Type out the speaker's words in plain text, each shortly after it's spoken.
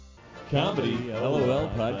Comedy LOL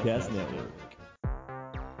Podcast Network.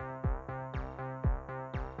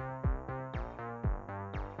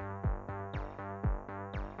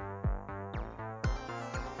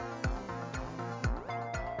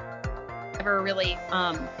 Never really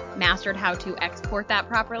mastered how to export that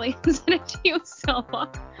properly and send it to you, so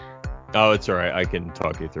Oh, it's all right. I can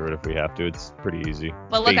talk you through it if we have to. It's pretty easy.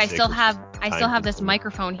 but look, I Basic, still it's have time this consuming.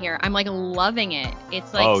 microphone here. I'm like loving it.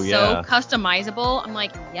 It's like Oh, so yeah. customizable. I'm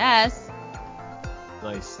like, yes.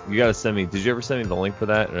 Nice. You gotta send me. Did you ever send me the link for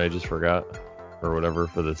that? And I just forgot, or whatever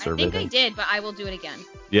for the I survey think I thing? did, but I will do it again.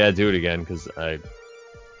 Yeah, do it again because my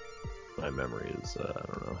memory is I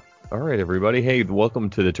don't know. All right, everybody. Hey, welcome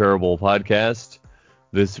to the Terrible Podcast.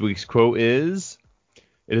 This week's quote is: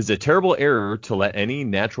 "It is a terrible error to let any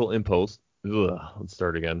natural impulse." Let's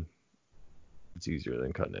start again. It's easier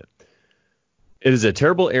than cutting it. It is a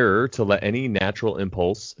terrible error to let any natural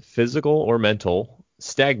impulse, physical or mental,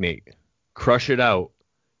 stagnate. Crush it out,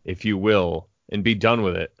 if you will, and be done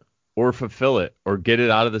with it, or fulfill it, or get it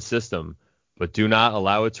out of the system, but do not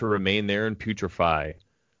allow it to remain there and putrefy.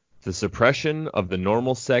 The suppression of the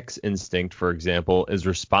normal sex instinct, for example, is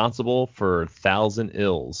responsible for 1,000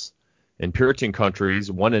 ills. In Puritan countries,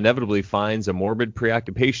 one inevitably finds a morbid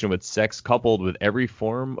preoccupation with sex coupled with every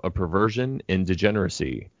form of perversion and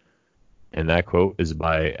degeneracy. And that quote is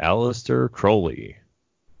by Aleister Crowley.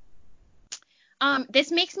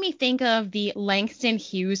 This makes me think of the Langston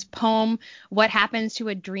Hughes poem, "What happens to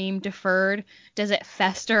a dream deferred? Does it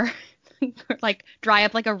fester?" Like dry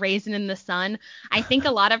up like a raisin in the sun. I think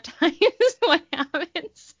a lot of times what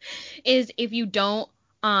happens is if you don't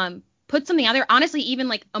put something out there, honestly, even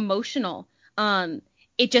like emotional,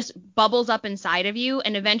 it just bubbles up inside of you,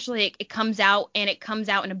 and eventually it comes out, and it comes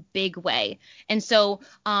out in a big way. And so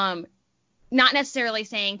not necessarily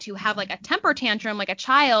saying to have like a temper tantrum like a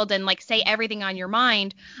child and like say everything on your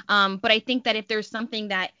mind, but I think that if there's something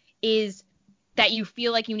that you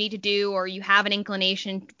feel like you need to do, or you have an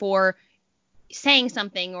inclination for saying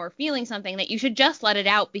something or feeling something, that you should just let it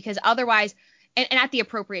out, because otherwise, and at the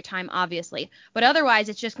appropriate time, obviously, but otherwise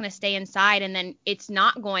it's just going to stay inside, and then it's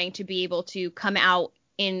not going to be able to come out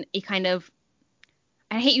in a kind of,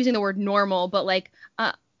 I hate using the word normal, but like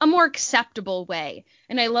a more acceptable way.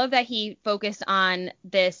 And I love that he focused on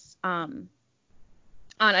this, on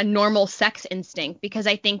a normal sex instinct, because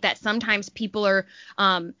I think that sometimes people are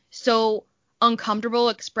so uncomfortable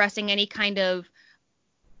expressing any kind of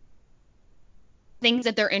things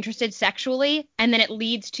that they're interested sexually, and then it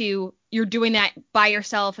leads to you're doing that by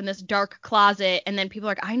yourself in this dark closet, and then people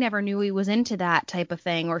are like, I never knew he was into that type of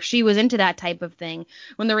thing, or she was into that type of thing,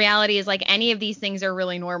 when the reality is like any of these things are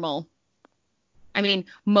really normal. I mean,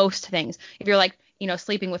 most things. If you're like,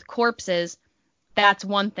 sleeping with corpses, that's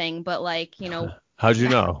one thing, but like, How'd you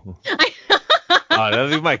know? Did I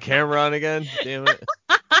leave my camera on again? Damn it.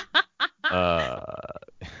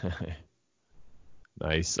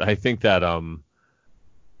 Nice. I think that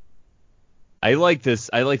I like this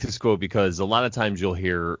quote because oftentimes you'll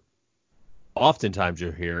hear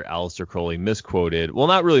Aleister Crowley misquoted. Well,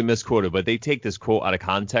 not really misquoted, but they take this quote out of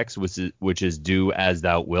context, which is "do as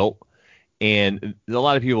thou wilt." And a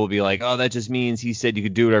lot of people will be like, oh, that just means he said you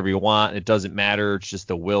could do whatever you want. It doesn't matter. It's just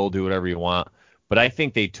the will, do whatever you want. But I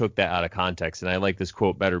think they took that out of context. And I like this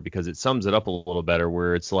quote better because it sums it up a little better,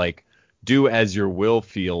 where it's like, do as your will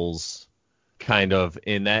feels, kind of.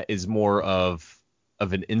 And that is more of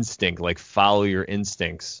an instinct, like follow your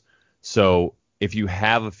instincts. So if you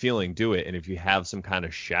have a feeling, do it. And if you have some kind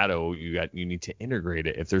of shadow, you need to integrate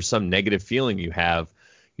it. If there's some negative feeling you have,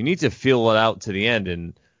 you need to feel it out to the end,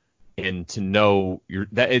 and to know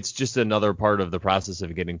that it's just another part of the process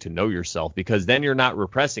of getting to know yourself, because then you're not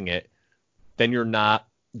repressing it. Then you're not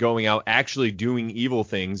going out actually doing evil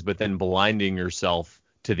things, but then blinding yourself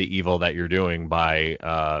to the evil that you're doing by,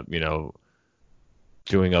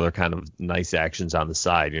 doing other kind of nice actions on the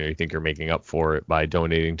side. You think you're making up for it by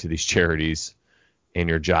donating to these charities, and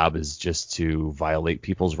your job is just to violate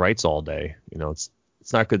people's rights all day. It's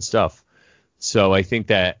not good stuff. So I think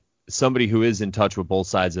that somebody who is in touch with both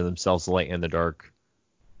sides of themselves, the light and the dark,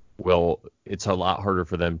 it's a lot harder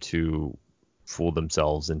for them to fool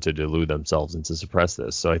themselves and to delude themselves and to suppress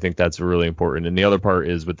this. So I think that's really important. And the other part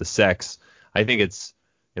is with the sex. I think it's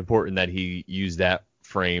important that he used that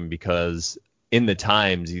frame, because in the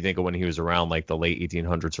times, you think of when he was around like the late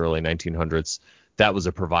 1800s, early 1900s, that was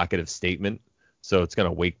a provocative statement. So it's going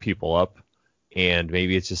to wake people up. And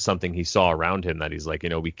maybe it's just something he saw around him that he's like,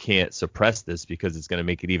 we can't suppress this because it's going to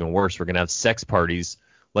make it even worse. We're going to have sex parties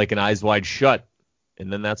like an Eyes Wide Shut.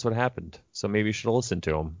 And then that's what happened. So maybe you should listen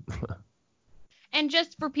to him. And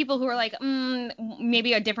just for people who are like,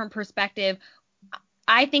 maybe a different perspective,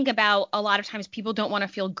 I think about a lot of times people don't want to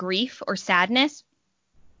feel grief or sadness,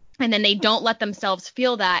 and then they don't let themselves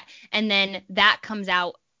feel that, and then that comes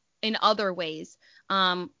out in other ways,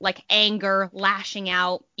 like anger, lashing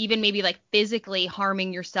out, even maybe like physically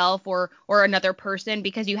harming yourself or another person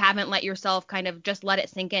because you haven't let yourself kind of just let it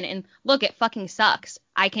sink in. And look, it fucking sucks.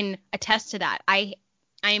 I can attest to that. I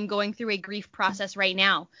am going through a grief process right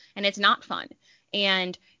now, and it's not fun.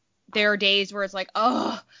 And there are days where it's like,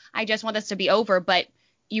 oh, I just want this to be over, but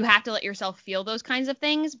you have to let yourself feel those kinds of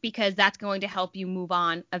things because that's going to help you move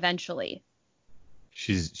on eventually.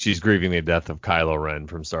 She's grieving the death of Kylo Ren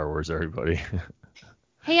from Star Wars, everybody.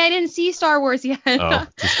 Hey, I didn't see Star Wars yet. Oh,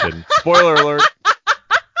 just kidding. Spoiler alert.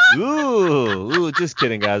 Ooh, just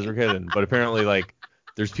kidding, guys. We're kidding. But apparently, like,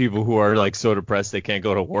 there's people who are, like, so depressed they can't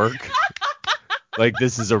go to work. Like,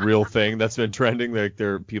 this is a real thing that's been trending. Like,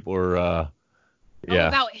 people are, yeah. Oh,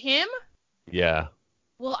 about him? Yeah.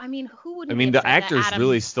 Well, I mean, who wouldn't? I mean, be the upset actor's that Adam...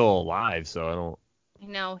 really still alive, so I don't.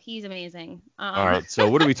 No, he's amazing. All right, so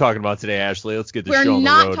what are we talking about today, Ashley? Let's get this We're show on the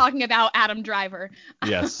road. not talking about Adam Driver.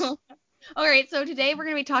 Yes. All right, so today we're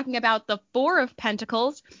going to be talking about the Four of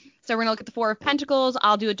Pentacles. So we're going to look at the Four of Pentacles.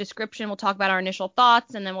 I'll do a description. We'll talk about our initial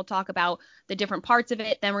thoughts, and then we'll talk about the different parts of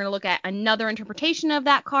it. Then we're going to look at another interpretation of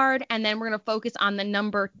that card, and then we're going to focus on the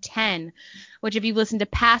number 10, which if you've listened to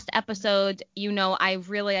past episodes, you know I've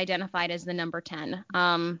really identified as the number 10.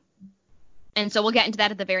 And so we'll get into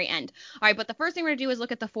that at the very end. All right, but the first thing we're going to do is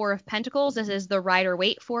look at the Four of Pentacles. This is the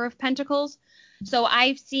Rider-Waite Four of Pentacles. So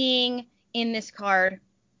I'm seeing in this card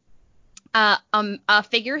a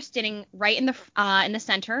figure sitting right in the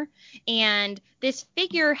center, and this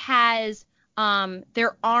figure has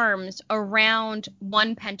their arms around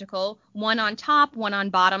one pentacle, one on top, one on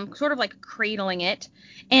bottom, sort of like cradling it,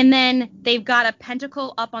 and then they've got a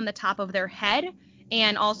pentacle up on the top of their head,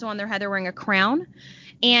 and also on their head they're wearing a crown,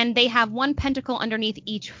 and they have one pentacle underneath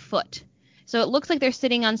each foot. So it looks like they're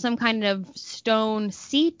sitting on some kind of stone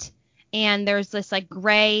seat, and there's this like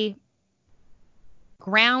gray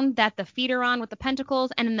ground that the feet are on with the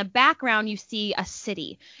pentacles, and in the background you see a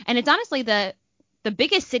city, and it's honestly the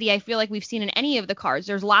biggest city I feel like we've seen in any of the cards.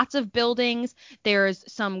 There's lots of buildings, there's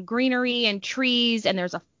some greenery and trees, and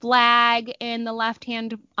there's a flag in the left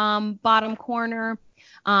hand bottom corner,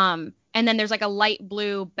 and then there's like a light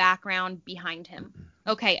blue background behind him.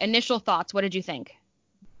 Okay, initial thoughts. What did you think?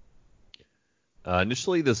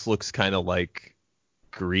 Initially this looks kind of like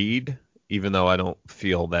greed, even though I don't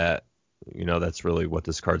feel that that's really what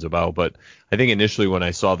this card's about. But I think initially when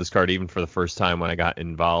I saw this card, even for the first time when I got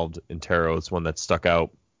involved in tarot, it's one that stuck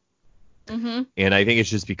out. Mm-hmm. And I think it's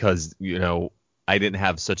just because, I didn't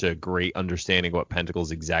have such a great understanding what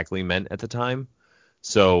pentacles exactly meant at the time.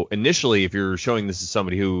 So initially, if you're showing this to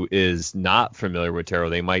somebody who is not familiar with tarot,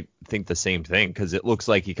 they might think the same thing, because it looks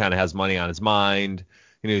like he kind of has money on his mind.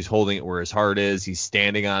 He's holding it where his heart is. He's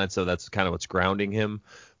standing on it. So that's kind of what's grounding him.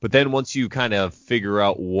 But then once you kind of figure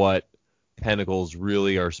out what pentacles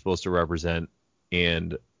really are supposed to represent,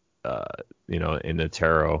 and in the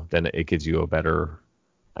tarot, then it gives you a better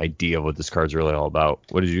idea of what this card's really all about.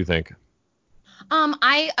 What did you think?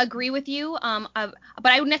 I agree with you. But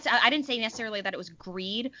I didn't say necessarily that it was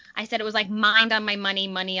greed. I said it was like mind on my money,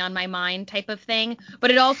 money on my mind type of thing. But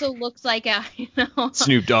it also looks like a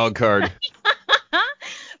Snoop Dogg card.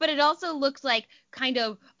 But it also looks like kind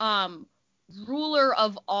of ruler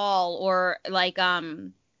of all, or like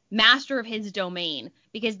master of his domain,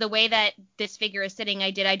 because the way that this figure is sitting,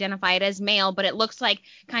 I did identify it as male, but it looks like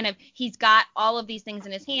kind of he's got all of these things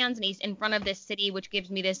in his hands, and he's in front of this city, which gives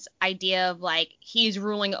me this idea of like he's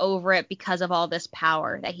ruling over it because of all this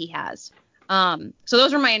power that he has. So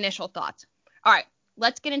those are my initial thoughts. All right,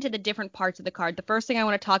 let's get into the different parts of the card. The first thing I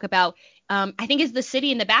want to talk about, I think, is the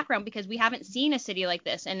city in the background, because we haven't seen a city like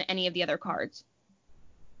this in any of the other cards.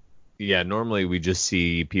 Yeah, normally we just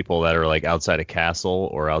see people that are like outside a castle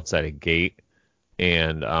or outside a gate.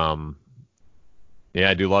 And yeah,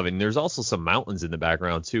 I do love it. And there's also some mountains in the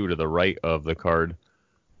background too, to the right of the card.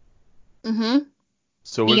 Mm-hmm.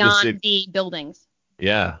 So beyond the buildings.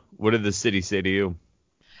 Yeah. What did the city say to you?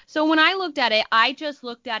 So when I looked at it, I just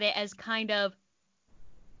looked at it as kind of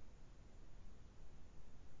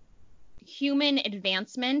human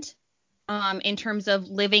advancement in terms of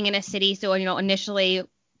living in a city. So, initially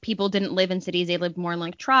people didn't live in cities. They lived more in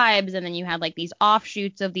like tribes. And then you had like these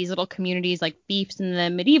offshoots of these little communities like fiefs in the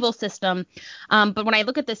medieval system. But when I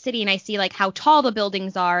look at the city and I see like how tall the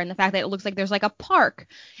buildings are and the fact that it looks like there's like a park,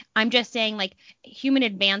 I'm just saying like human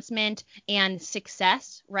advancement and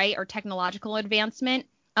success, right? Or technological advancement.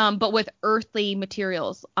 but with earthly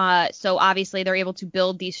materials. So obviously they're able to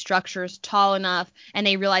build these structures tall enough, and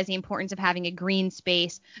they realize the importance of having a green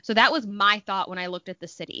space. So that was my thought when I looked at the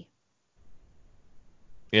city.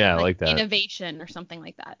 Yeah, I like that. Innovation or something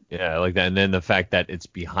like that. Yeah, I like that. And then the fact that it's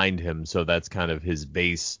behind him, so that's kind of his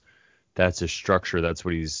base. That's his structure. That's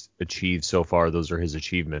what he's achieved so far. Those are his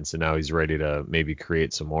achievements, and now he's ready to maybe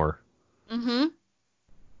create some more. Mm-hmm.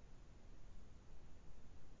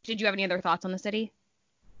 Did you have any other thoughts on the city?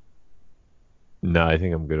 No, I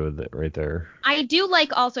think I'm good with it right there. I do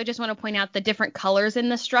like also just want to point out the different colors in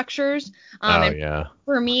the structures. Yeah.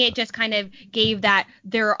 For me, it just kind of gave that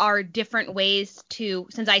there are different ways to,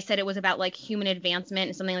 since I said it was about like human advancement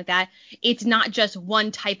and something like that, it's not just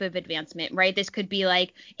one type of advancement, right? This could be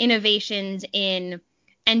like innovations in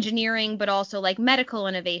engineering, but also like medical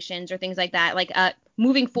innovations or things like that, like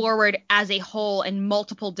moving forward as a whole in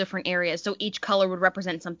multiple different areas. So each color would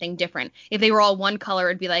represent something different. If they were all one color,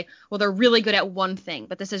 it'd be like, well, they're really good at one thing,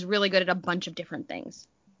 but this is really good at a bunch of different things.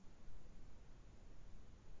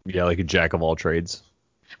 Yeah, like a jack of all trades.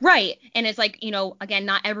 Right. And it's like, again,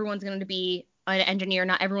 not everyone's going to be an engineer.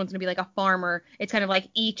 Not everyone's going to be like a farmer. It's kind of like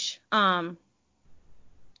each person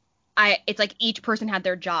had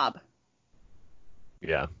their job.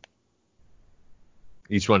 Yeah.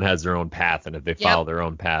 Each one has their own path, and if they follow their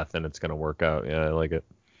own path, then it's going to work out. Yeah, I like it.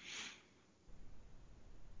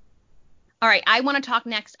 All right, I want to talk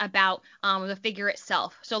next about the figure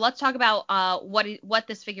itself. So let's talk about what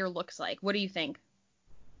this figure looks like. What do you think?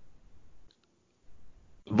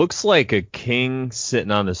 Looks like a king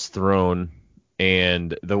sitting on his throne,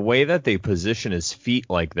 and the way that they position his feet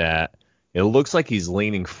like that, it looks like he's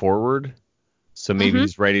leaning forward, so maybe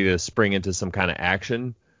he's ready to spring into some kind of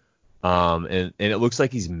action. And it looks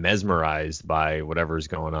like he's mesmerized by whatever's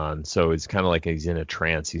going on. So it's kind of like he's in a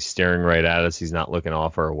trance. He's staring right at us. He's not looking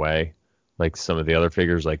off our way like some of the other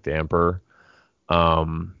figures, like the Emperor.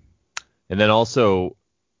 And then also,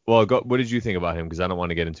 well, what did you think about him? Because I don't want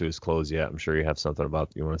to get into his clothes yet. I'm sure you have something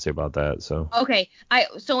you want to say about that. So okay,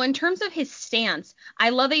 so in terms of his stance, I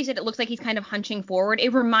love that you said it looks like he's kind of hunching forward.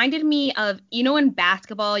 It reminded me of, in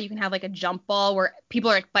basketball you can have like a jump ball where people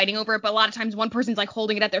are like fighting over it, but a lot of times one person's like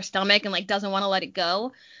holding it at their stomach and like doesn't want to let it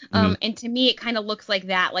go. And to me it kind of looks like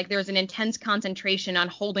that. Like there's an intense concentration on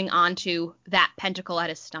holding on to that pentacle at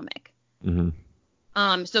his stomach.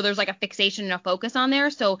 So there's like a fixation and a focus on there.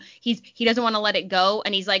 So he doesn't want to let it go,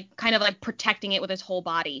 and he's like kind of like protecting it with his whole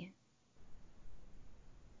body.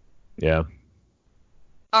 Yeah.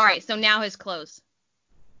 All right, so now his clothes.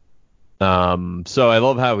 So I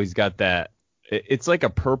love how he's got that. It's like a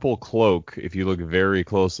purple cloak if you look very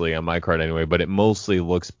closely on my card anyway, but it mostly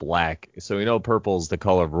looks black. So purple's the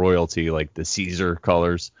color of royalty, like the Caesar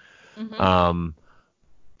colors.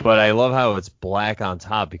 But I love how it's black on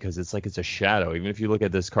top because it's like it's a shadow. Even if you look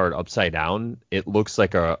at this card upside down, it looks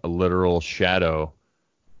like a literal shadow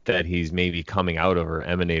that he's maybe coming out of or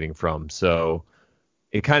emanating from. So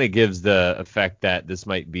it kind of gives the effect that this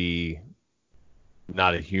might be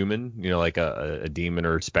not a human, like a demon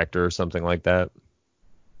or a specter or something like that.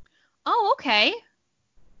 Oh, okay.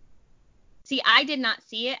 See, I did not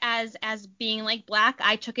see it as being like black.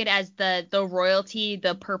 I took it as the royalty,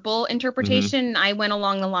 the purple interpretation. I went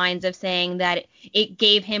along the lines of saying that it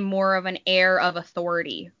gave him more of an air of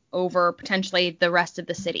authority over potentially the rest of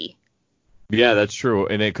the city. Yeah, that's true.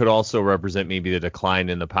 And it could also represent maybe the decline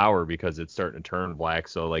in the power because it's starting to turn black.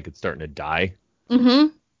 So like it's starting to die.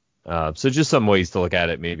 So just some ways to look at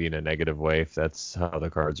it, maybe in a negative way, if that's how the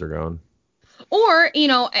cards are going. Or,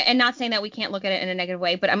 and not saying that we can't look at it in a negative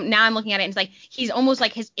way, but now I'm looking at it and it's like he's almost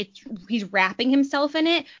like he's wrapping himself in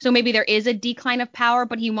it. So maybe there is a decline of power,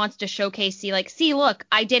 but he wants to showcase, see, look,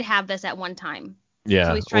 I did have this at one time. Yeah.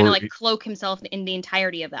 So he's trying to like cloak himself in the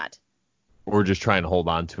entirety of that. Or just trying to hold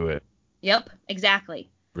on to it. Yep,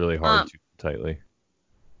 exactly. Really hard, too tightly.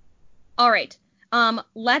 All right.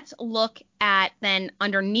 Let's look at then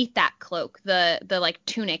underneath that cloak, the like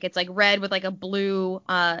tunic. It's like red with like a blue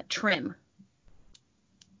trim.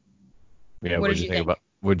 Yeah, what did you think?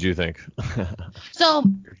 What did you think? So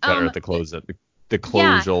you're better at the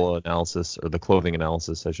closal analysis, or the clothing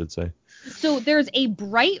analysis, I should say. So there's a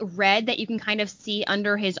bright red that you can kind of see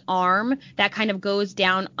under his arm that kind of goes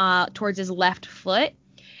down towards his left foot,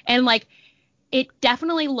 and like it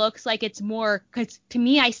definitely looks like it's more, because to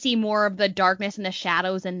me I see more of the darkness and the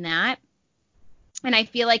shadows in that. And I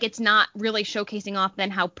feel like it's not really showcasing off then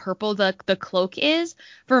how purple the cloak is.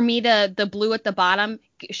 For me, the blue at the bottom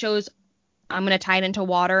shows, I'm going to tie it into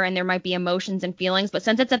water, and there might be emotions and feelings. But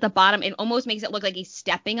since it's at the bottom, it almost makes it look like he's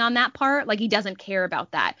stepping on that part, like he doesn't care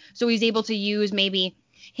about that. So he's able to use maybe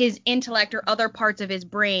his intellect or other parts of his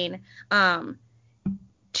brain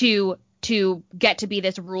to get to be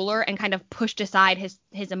this ruler and kind of pushed aside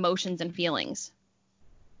his emotions and feelings.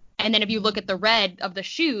 And then if you look at the red of the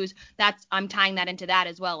shoes, I'm tying that into that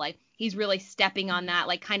as well. Like he's really stepping on that,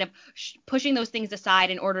 like kind of pushing those things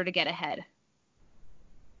aside in order to get ahead.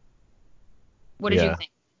 What did you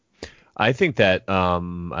think? I think that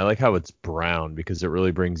I like how it's brown because it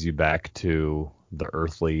really brings you back to the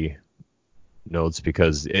earthly notes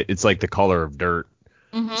because it's like the color of dirt.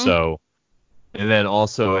 Mm-hmm. So, and then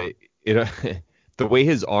also it the way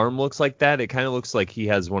his arm looks like that, it kind of looks like he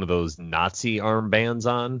has one of those Nazi armbands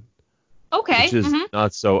on. Okay. Which is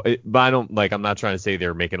not so, but I'm not trying to say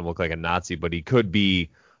they're making him look like a Nazi, but it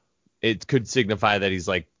could signify that he's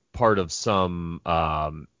like part of some,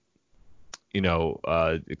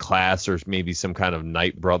 class or maybe some kind of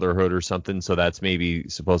Knight Brotherhood or something. So that's maybe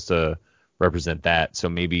supposed to represent that. So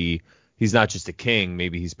maybe he's not just a king.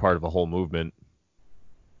 Maybe he's part of a whole movement.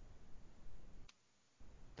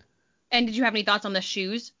 And did you have any thoughts on the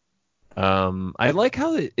shoes? I like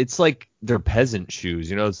how it's like they're peasant shoes.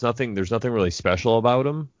 There's nothing really special about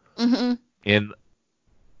them. Mm-hmm. And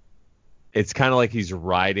it's kind of like he's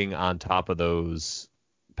riding on top of those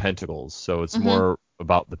pentacles. So it's more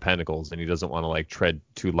about the pentacles and he doesn't want to like tread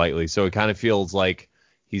too lightly. So it kind of feels like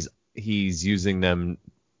he's using them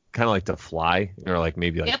kind of like to fly or like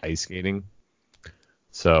maybe like ice skating.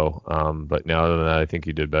 So, but now other than that, I think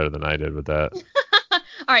you did better than I did with that.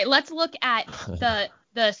 All right, let's look at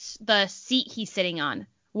the seat he's sitting on.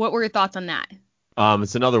 What were your thoughts on that?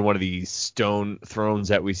 It's another one of these stone thrones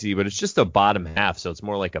that we see, but it's just a bottom half, so it's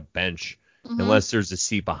more like a bench, unless there's a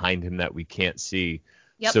seat behind him that we can't see.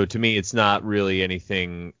 Yep. So to me, it's not really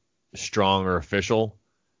anything strong or official.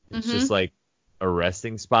 It's just like a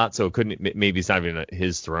resting spot. So maybe it's not even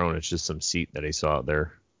his throne. It's just some seat that he saw out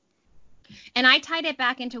there. And I tied it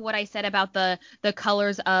back into what I said about the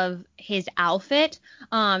colors of his outfit,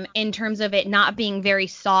 in terms of it not being very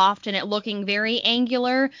soft and it looking very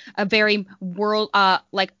angular, a very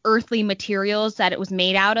like earthly materials that it was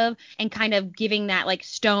made out of, and kind of giving that like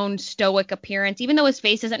stone stoic appearance, even though his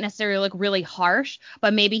face doesn't necessarily look really harsh,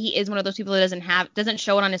 but maybe he is one of those people that doesn't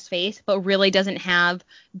show it on his face, but really doesn't have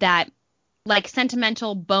that like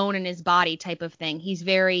sentimental bone in his body type of thing. He's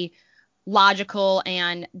very logical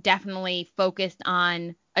and definitely focused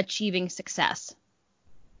on achieving success.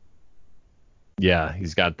 Yeah,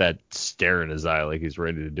 he's got that stare in his eye like he's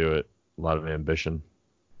ready to do it. A lot of ambition.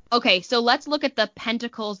 Okay, so let's look at the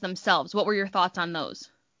pentacles themselves. What were your thoughts on those?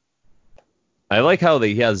 I like how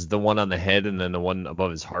he has the one on the head and then the one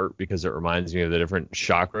above his heart because it reminds me of the different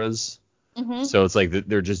chakras. Mm-hmm. So it's like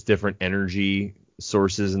they're just different energy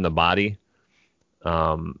sources in the body.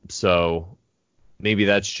 So maybe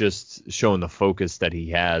that's just showing the focus that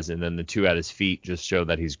he has, and then the two at his feet just show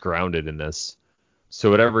that he's grounded in this.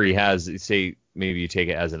 So whatever he has, say maybe you take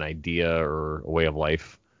it as an idea or a way of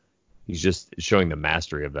life, he's just showing the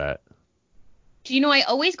mastery of that. Do you know, I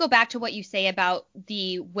always go back to what you say about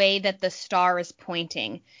the way that the star is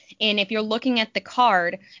pointing. And if you're looking at the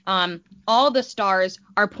card, all the stars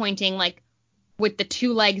are pointing like with the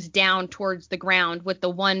two legs down towards the ground, with the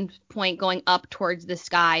one point going up towards the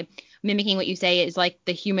sky, mimicking what you say is like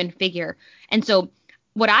the human figure. And so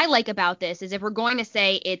what I like about this is if we're going to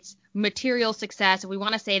say it's material success, if we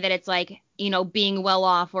want to say that it's like, being well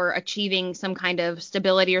off or achieving some kind of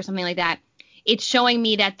stability or something like that, it's showing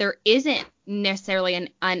me that there isn't necessarily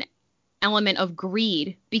an element of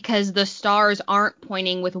greed because the stars aren't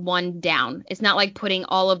pointing with one down. It's not like putting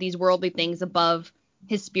all of these worldly things above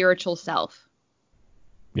his spiritual self.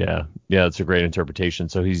 Yeah, it's a great interpretation.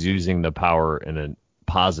 So he's using the power in a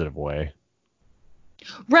positive way.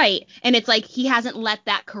 Right. And it's like he hasn't let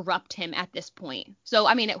that corrupt him at this point. So,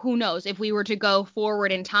 I mean, who knows? If we were to go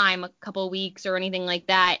forward in time a couple weeks or anything like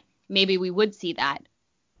that, maybe we would see that.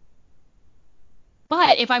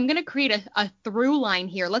 But if I'm going to create a through line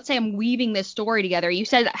here, let's say I'm weaving this story together. You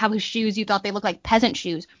said how his shoes, you thought they looked like peasant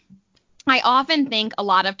shoes. I often think a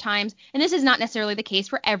lot of times, and this is not necessarily the case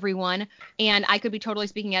for everyone, and I could be totally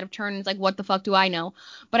speaking out of turn. It's like, what the fuck do I know?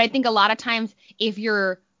 But I think a lot of times if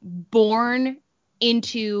you're born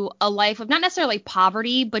into a life of not necessarily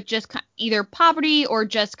poverty, but just either poverty or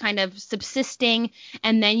just kind of subsisting,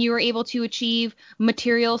 and then you are able to achieve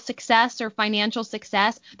material success or financial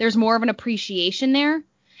success, there's more of an appreciation there,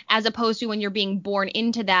 as opposed to when you're being born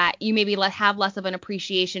into that, you maybe have less of an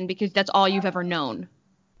appreciation because that's all you've ever known.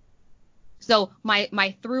 So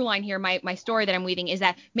my through line here, my story that I'm weaving is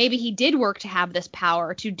that maybe he did work to have this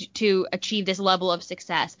power to achieve this level of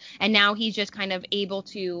success, and now he's just kind of able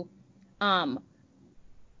to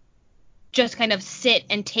just kind of sit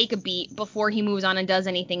and take a beat before he moves on and does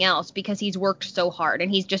anything else because he's worked so hard and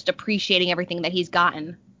he's just appreciating everything that he's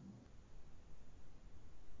gotten.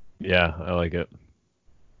 Yeah, I like it.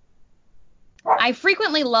 I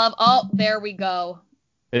frequently love. Oh, there we go.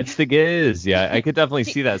 It's the Giz. Yeah, I could definitely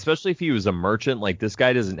See, see that, especially if he was a merchant. Like, this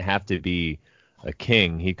guy doesn't have to be a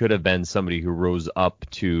king. He could have been somebody who rose up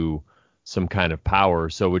to some kind of power.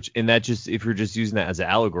 So, and that just, if you're just using that as an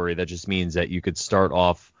allegory, that just means that you could start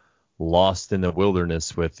off lost in the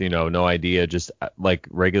wilderness with, no idea, just like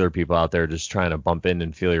regular people out there just trying to bump in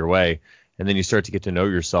and feel your way. And then you start to get to know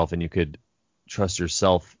yourself, and you could trust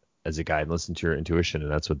yourself as a guide and listen to your intuition. And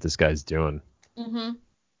that's what this guy's doing. Mm-hmm.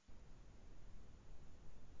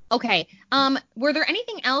 Okay. Were there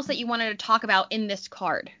anything else that you wanted to talk about in this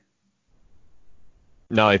card?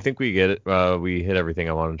 No, I think we get it. We hit everything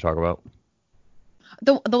I wanted to talk about.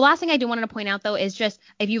 The last thing I do want to point out, though, is just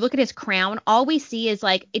if you look at his crown, all we see is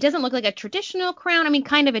like, it doesn't look like a traditional crown. I mean,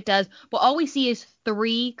 kind of it does, but all we see is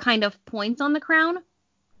 3 kind of points on the crown,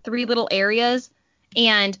 3 little areas.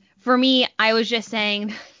 And for me, I was just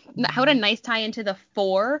saying, how would a nice tie into the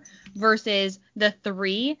 4 versus the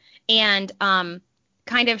 3, and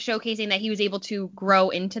kind of showcasing that he was able to grow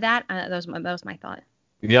into that. That was my thought.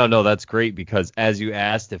 Yeah, no, that's great, because as you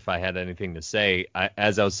asked if I had anything to say,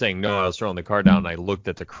 as I was saying no, I was throwing the card down and I looked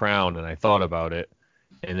at the crown and I thought about it,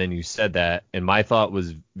 and then you said that, and my thought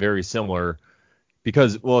was very similar,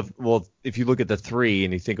 because if you look at the 3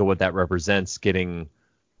 and you think of what that represents, getting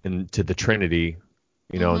into the Trinity,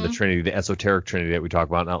 and the Trinity, the esoteric Trinity that we talk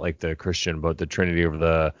about, not like the Christian, but the Trinity of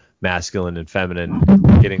the masculine and feminine,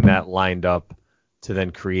 getting that lined up to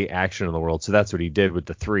then create action in the world. So that's what he did with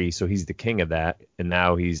the 3. So he's the king of that, and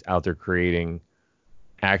now he's out there creating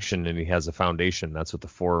action, and he has a foundation. That's what the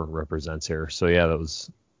 4 represents here. So yeah, that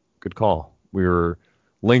was a good call. We were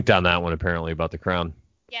linked on that one, apparently, about the crown.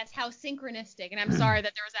 Yes, how synchronistic. And I'm sorry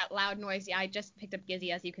that there was that loud noise. Yeah, I just picked up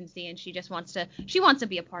Gizzy, as you can see, and she just wants to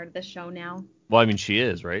be a part of the show now. Well, I mean, she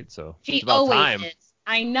is, right? So she it's about always time. is.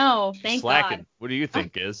 I know. Thank Slacking. God. What do you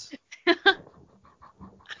think, Giz?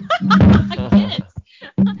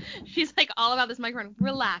 She's like all about this microphone.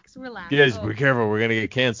 Relax. Giz, be careful. We're gonna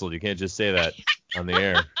get canceled. You can't just say that on the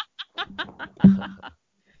air.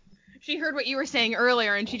 She heard what you were saying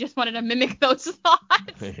earlier, and she just wanted to mimic those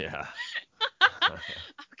thoughts. Yeah.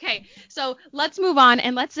 Okay, so let's move on,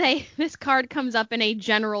 and let's say this card comes up in a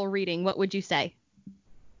general reading. What would you say?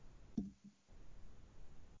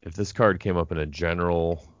 If this card came up in a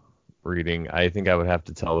general reading, I think I would have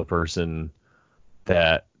to tell the person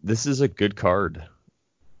that this is a good card.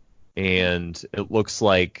 And it looks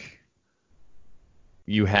like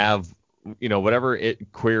you have, whatever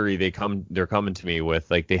query they're coming to me with,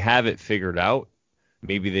 like, they have it figured out.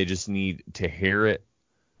 Maybe they just need to hear it.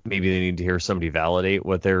 Maybe they need to hear somebody validate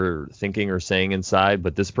what they're thinking or saying inside.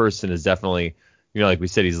 But this person is definitely, like we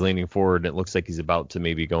said, he's leaning forward, and it looks like he's about to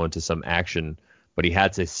maybe go into some action. But he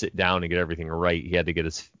had to sit down and get everything right. He had to get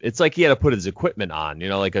it's like he had to put his equipment on,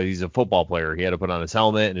 like he's a football player. He had to put on his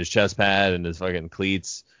helmet and his chest pad and his fucking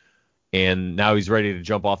cleats. And now he's ready to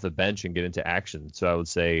jump off the bench and get into action. So I would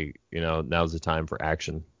say, now's the time for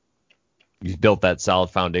action. You've built that solid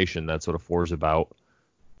foundation. That's what a 4 is about.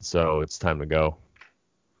 So it's time to go.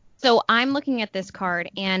 So I'm looking at this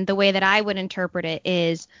card, and the way that I would interpret it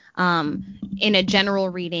is, in a general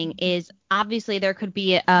reading, is obviously there could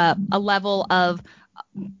be a level of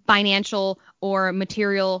financial or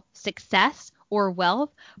material success or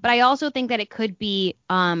wealth, but I also think that it could be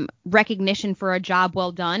recognition for a job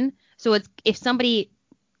well done. So if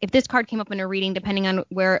this card came up in a reading, depending on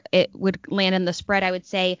where it would land in the spread, I would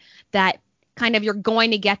say that kind of you're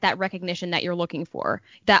going to get that recognition that you're looking for,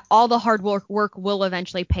 that all the hard work will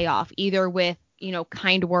eventually pay off, either with,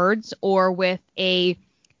 kind words or with some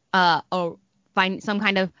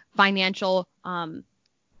kind of financial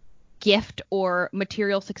gift or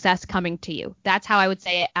material success coming to you. That's how I would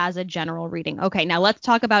say it as a general reading. Okay, now let's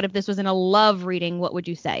talk about if this was in a love reading, what would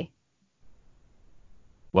you say?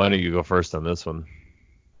 Why don't you go first on this one?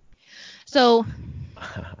 So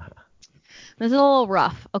this is a little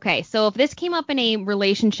rough. Okay, so if this came up in a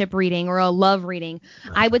relationship reading or a love reading,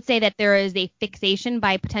 I would say that there is a fixation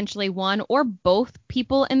by potentially one or both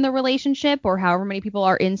people in the relationship, or however many people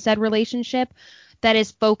are in said relationship, that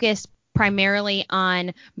is focused primarily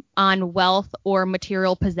on wealth or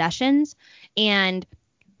material possessions. And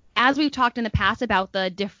as we've talked in the past about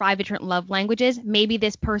the 5 different love languages, maybe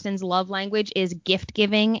this person's love language is gift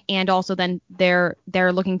giving, and also then they're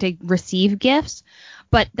looking to receive gifts.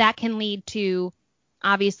 But that can lead to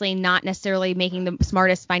obviously not necessarily making the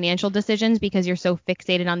smartest financial decisions because you're so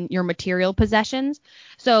fixated on your material possessions.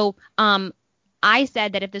 So I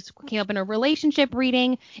said that if this came up in a relationship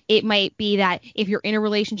reading, it might be that if you're in a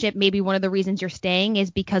relationship, maybe one of the reasons you're staying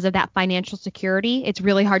is because of that financial security. It's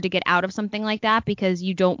really hard to get out of something like that because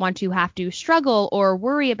you don't want to have to struggle or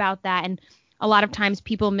worry about that. And a lot of times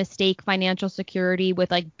people mistake financial security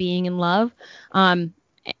with like being in love.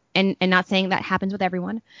 And not saying that happens with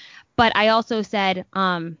everyone. But I also said,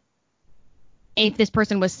 if this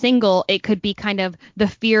person was single, it could be kind of the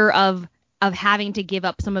fear of having to give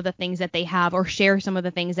up some of the things that they have or share some of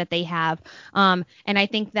the things that they have. And I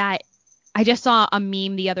think that I just saw a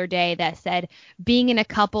meme the other day that said being in a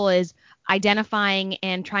couple is identifying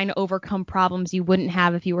and trying to overcome problems you wouldn't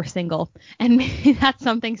have if you were single. And maybe that's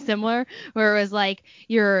something similar where it was like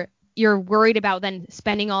you're worried about then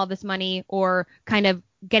spending all this money or kind of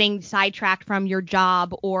getting sidetracked from your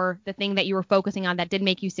job or the thing that you were focusing on that did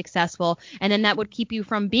make you successful. And then that would keep you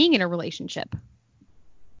from being in a relationship.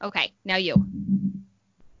 Okay, now you.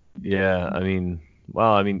 Yeah,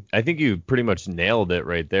 I think you pretty much nailed it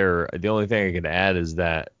right there. The only thing I could add is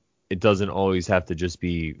that it doesn't always have to just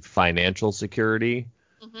be financial security.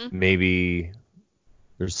 Mm-hmm. Maybe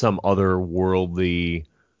there's some other worldly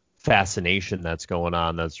fascination that's going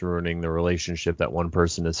on that's ruining the relationship that one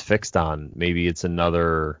person is fixed on. Maybe it's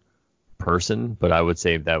another person, but I would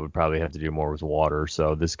say that would probably have to do more with water.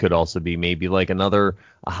 So this could also be maybe like a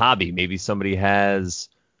hobby. Maybe somebody has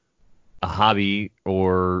a hobby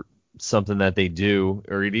or something that they do,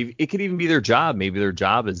 or it could even be their job. Maybe their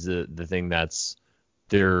job is the thing that's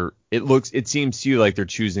it seems to you like they're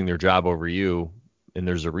choosing their job over you, and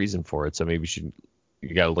there's a reason for it. So maybe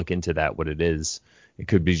you got to look into that, what it is. It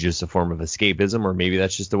could be just a form of escapism, or maybe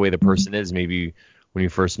that's just the way the person is. Maybe when you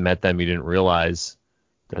first met them, you didn't realize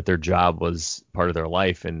that their job was part of their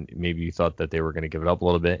life, and maybe you thought that they were going to give it up a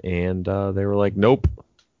little bit, and they were like, nope.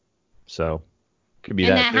 So could be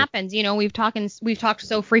and that happens. We've talked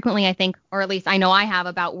so frequently, I think, or at least I know I have,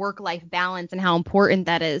 about work-life balance and how important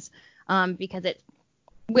that is, because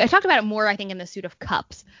I talked about it more, I think, in the Suit of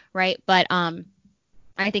Cups, right? But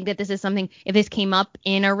I think that this is something, if this came up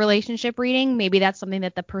in a relationship reading, maybe that's something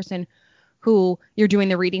that the person who you're doing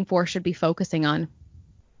the reading for should be focusing on.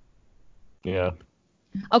 Yeah.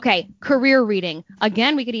 Okay, career reading.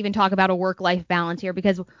 Again, we could even talk about a work-life balance here,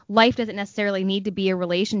 because life doesn't necessarily need to be a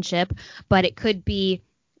relationship, but it could be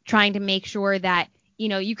trying to make sure that,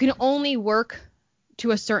 you can only work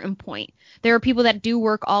to a certain point. There are people that do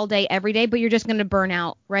work all day, every day, but you're just going to burn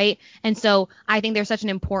out, right? And so I think there's such an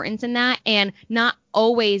importance in that. And not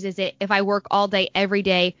always is it, if I work all day, every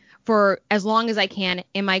day for as long as I can,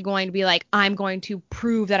 am I going to be like, I'm going to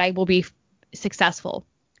prove that I will be successful.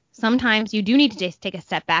 Sometimes you do need to just take a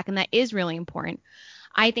step back, and that is really important.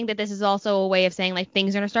 I think that this is also a way of saying, like,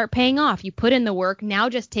 things are going to start paying off. You put in the work. Now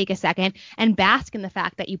just take a second and bask in the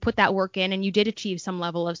fact that you put that work in and you did achieve some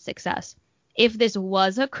level of success. If this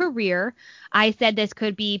was a career, I said this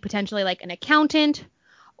could be potentially like an accountant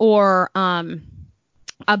or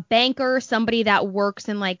a banker, somebody that works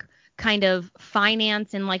in like kind of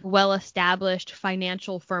finance and like well-established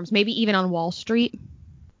financial firms, maybe even on Wall Street.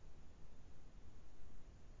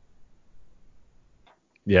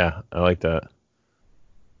 Yeah, I like that.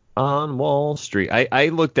 On Wall Street. I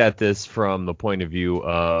looked at this from the point of view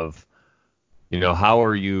of, how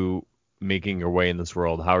are you making your way in this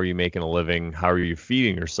world? How are you making a living? How are you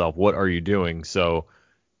feeding yourself? What are you doing? So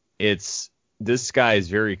this guy is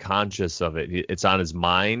very conscious of it. It's on his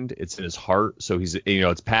mind. It's in his heart. So he's,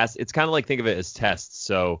 it's past. It's kind of like, think of it as tests.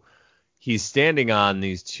 So he's standing on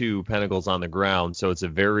these two pentacles on the ground. So it's a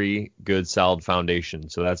very good, solid foundation.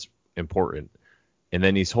 So that's important. And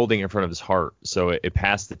then he's holding it in front of his heart. So it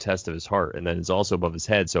passed the test of his heart. And then it's also above his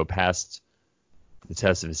head. So it passed the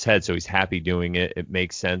test of his head. So he's happy doing it. It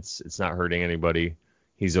makes sense. It's not hurting anybody.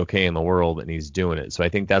 He's okay in the world, and he's doing it. So I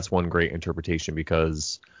think that's one great interpretation,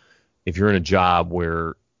 because if you're in a job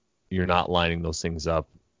where you're not lining those things up,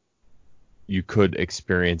 you could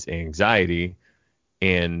experience anxiety.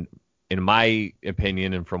 And in my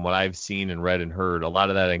opinion, and from what I've seen and read and heard, a lot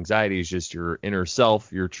of that anxiety is just your inner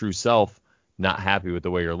self, your true self, not happy with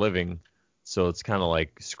the way you're living. So it's kind of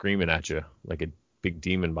like screaming at you like a big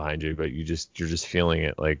demon behind you, but you're just feeling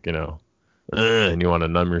it, like, and you want to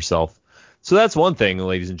numb yourself. So that's one thing,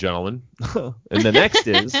 ladies and gentlemen. And the next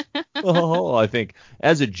is, I think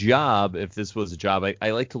as a job, if this was a job,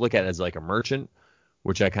 I like to look at it as like a merchant,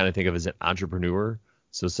 which I kind of think of as an entrepreneur.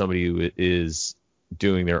 So somebody who is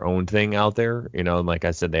doing their own thing out there, and like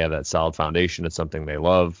I said, they have that solid foundation. It's something they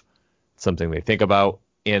love, something they think about,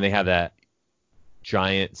 and they have that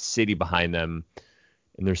giant city behind them,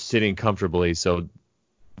 and they're sitting comfortably. So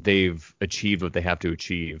they've achieved what they have to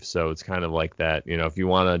achieve. So it's kind of like that. If you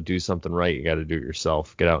want to do something right, you got to do it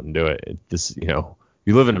yourself. Get out and do it.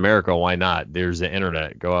 You live in America. Why not? There's the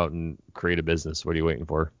internet. Go out and create a business. What are you waiting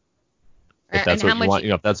for? If that's what you want,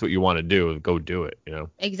 if that's what you want to do, go do it.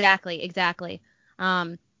 Exactly.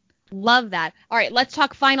 Love that. All right, let's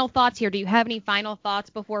talk final thoughts here. Do you have any final thoughts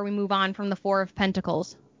before we move on from the Four of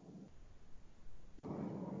Pentacles?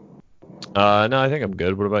 No, I think I'm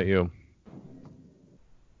good. What about you?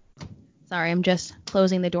 Sorry, I'm just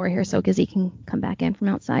closing the door here so Gizzy can come back in from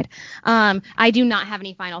outside. I do not have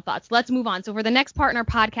any final thoughts. Let's move on. So for the next part in our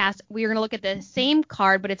podcast, we are going to look at the same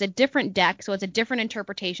card, but it's a different deck, so it's a different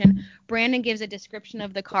interpretation. Brandon gives a description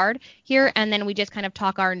of the card here, and then we just kind of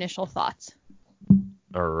talk our initial thoughts.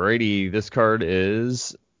 Alrighty, this card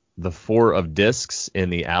is the Four of Discs in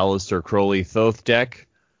the Aleister Crowley Thoth deck.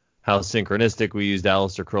 How synchronistic. We used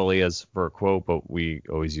Aleister Crowley as for a quote, but we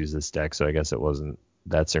always use this deck, so I guess it wasn't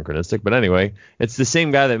that synchronistic. But anyway, it's the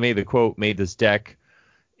same guy that made the quote, made this deck,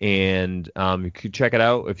 and you could check it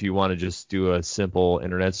out if you want to just do a simple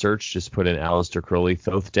internet search. Just put in Aleister Crowley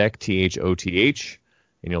Thoth deck, THOTH,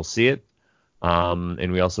 and you'll see it.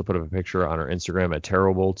 And we also put up a picture on our Instagram at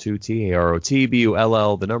Tarotbull2,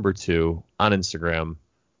 TAROTBULL, 2, on Instagram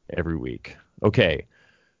every week. Okay.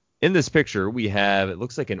 In this picture, we have, it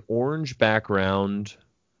looks like an orange background,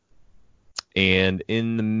 and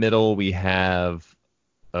in the middle we have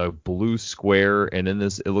a blue square, and in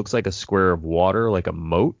this, it looks like a square of water, like a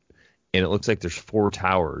moat, and it looks like there's 4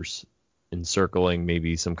 towers encircling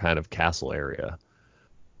maybe some kind of castle area.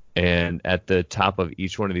 And at the top of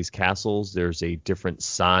each one of these castles, there's a different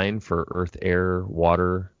sign for earth, air,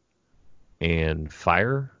 water, and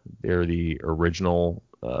fire. They're the original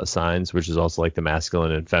signs, which is also like the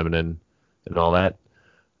masculine and feminine and all that,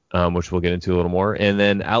 which we'll get into a little more. And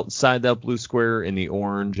then outside that blue square in the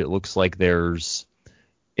orange, it looks like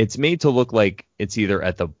it's made to look like it's either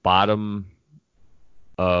at the bottom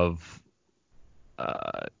of,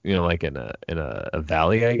 like in a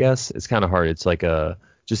valley, I guess. It's kind of hard. It's like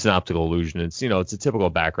just an optical illusion. It's a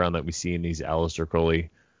typical background that we see in these Aleister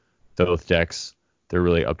Crowley Thoth decks. They're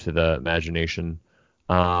really up to the imagination.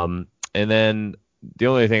 And then the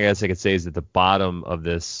only thing I guess I could say is at the bottom of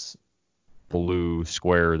this blue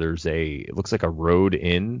square, it looks like a road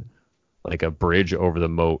in, like a bridge over the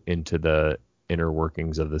moat into the inner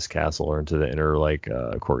workings of this castle, or into the inner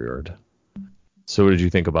courtyard. So what did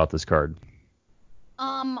you think about this card?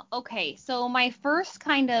 Okay, so my first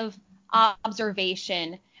kind of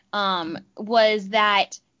observation was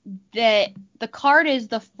that the card is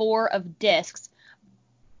the Four of Discs,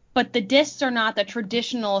 but the discs are not the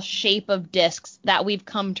traditional shape of discs that we've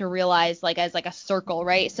come to realize as like a circle,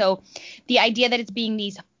 right? So the idea that it's being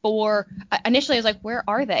these 4, initially I was like, where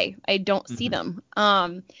are they? I don't see them.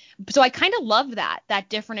 So I kind of love that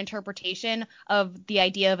different interpretation of the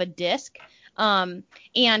idea of a disc. And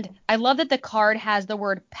I love that the card has the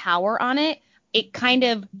word power on it. It kind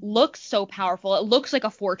of looks so powerful. It looks like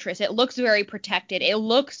a fortress. It looks very protected. It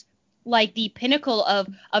looks like the pinnacle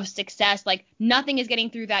of success. Like nothing is getting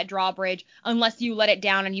through that drawbridge unless you let it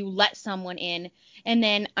down and you let someone in. And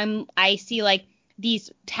then I see like these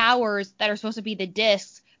towers that are supposed to be the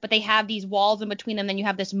discs, but they have these walls in between them. Then you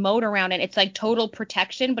have this moat around it. It's like total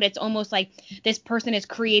protection, but it's almost like this person has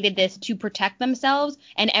created this to protect themselves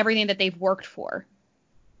and everything that they've worked for.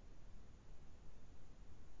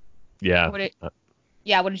 Yeah. What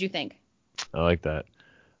did you think? I like that.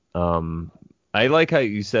 I like how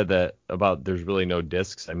you said that about there's really no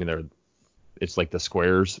discs. I mean, it's like the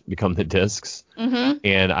squares become the discs. Mm-hmm.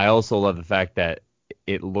 And I also love the fact that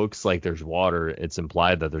it looks like there's water. It's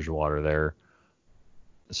implied that there's water there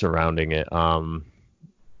surrounding it.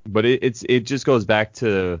 But it just goes back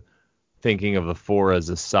to thinking of the 4 as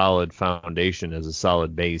a solid foundation, as a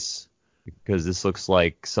solid base, because this looks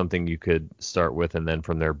like something you could start with and then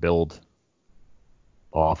from there build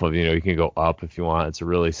off of. You can go up if you want. It's a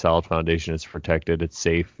really solid foundation. It's protected. It's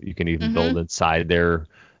safe. You can even build inside there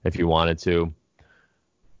if you wanted to.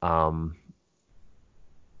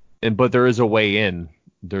 But there is a way in.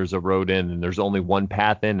 There's a road in, and there's only one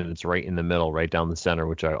path in, and it's right in the middle, right down the center,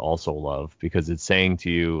 which I also love, because it's saying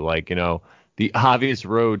to you, the obvious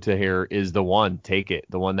road to here is the one. Take it.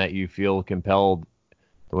 The one that you feel compelled,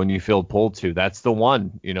 the one you feel pulled to. That's the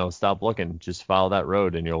one. Stop looking. Just follow that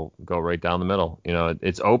road, and you'll go right down the middle.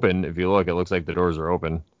 It's open. If you look, it looks like the doors are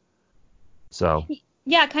open. So.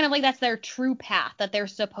 Yeah, kind of like that's their true path that they're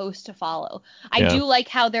supposed to follow. I do like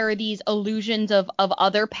how there are these illusions of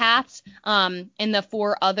other paths in the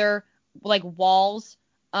 4 other walls,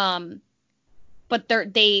 but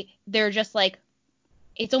they're just like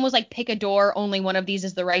it's almost like pick a door, only one of these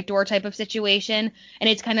is the right door type of situation. And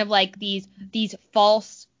it's kind of like these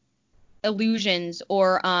false illusions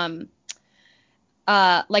or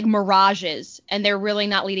like mirages, and they're really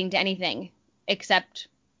not leading to anything except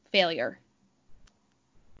failure.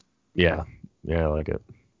 Yeah, I like it.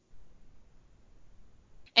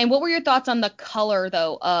 And what were your thoughts on the color,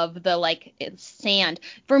 though, of the, like, sand?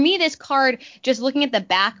 For me, this card, just looking at the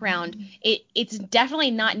background, it's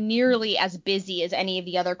definitely not nearly as busy as any of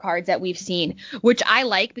the other cards that we've seen, which I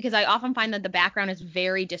like because I often find that the background is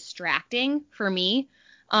very distracting for me.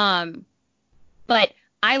 But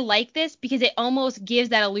I like this because it almost gives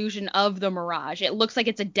that illusion of the mirage. It looks like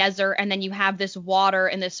it's a desert, and then you have this water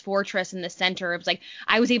and this fortress in the center. It's like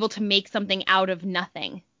I was able to make something out of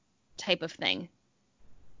nothing type of thing.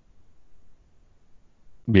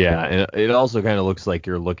 Yeah, and it also kind of looks like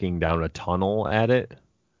you're looking down a tunnel at it.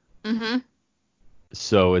 Mm-hmm.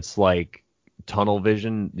 So it's like tunnel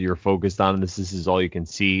vision. You're focused on this. This is all you can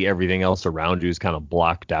see. Everything else around you is kind of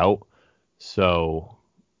blocked out. So,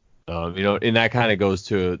 and that kind of goes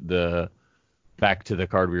to back to the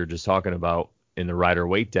card we were just talking about in the Rider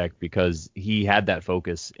Waite deck, because he had that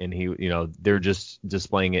focus, and they're just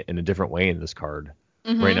displaying it in a different way in this card.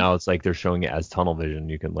 Mm-hmm. Right now, it's like they're showing it as tunnel vision.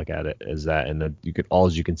 You can look at it as that, and then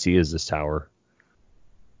all you can see is this tower.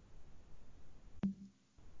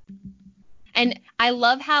 And I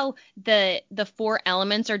love how the 4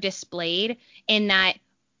 elements are displayed in that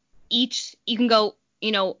each you can go,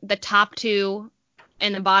 the top 2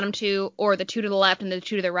 and the bottom 2, or the 2 to the left and the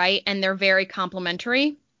 2 to the right, and they're very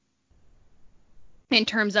complementary in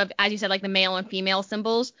terms of, as you said, like the male and female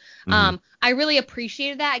symbols. Mm-hmm. I really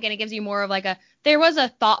appreciated that. Again, it gives you more of like there was a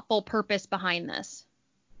thoughtful purpose behind this.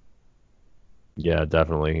 Yeah,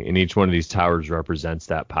 definitely. And each one of these towers represents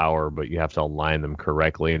that power, but you have to align them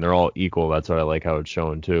correctly, and they're all equal. That's what I like how it's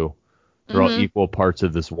shown too. They're all equal parts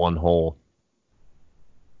of this one whole.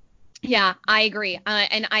 Yeah, I agree.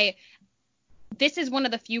 This is one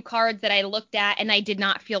of the few cards that I looked at and I did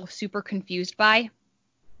not feel super confused by.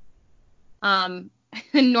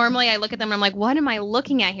 Normally I look at them and I'm like, what am I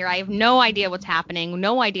looking at here? I have no idea what's happening,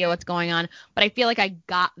 no idea what's going on, but I feel like I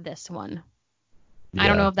got this one. Yeah. I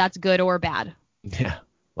don't know if that's good or bad. Yeah.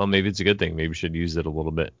 Well, maybe it's a good thing. Maybe we should use it a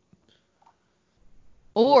little bit.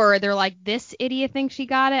 Or they're like, this idiot thinks she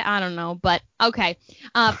got it. I don't know. But okay.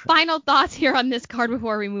 Final thoughts here on this card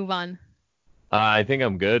before we move on. I think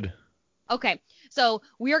I'm good. Okay. So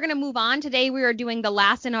we are going to move on. Today we are doing the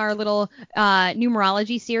last in our little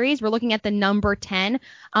numerology series. We're looking at the number 10.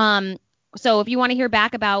 So if you want to hear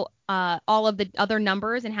back about all of the other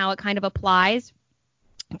numbers and how it kind of applies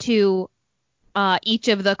to each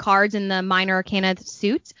of the cards in the minor arcana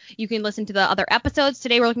suits, you can listen to the other episodes.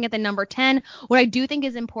 Today we're looking at the number 10. What I do think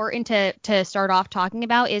is important to start off talking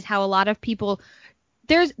about is how a lot of people,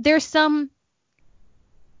 there's some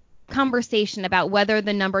conversation about whether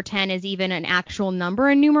the number 10 is even an actual number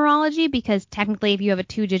in numerology, because technically if you have a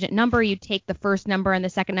 2-digit number, you take the first number and the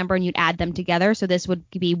second number and you'd add them together. So this would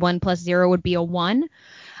be 1 + 0 would be a 1.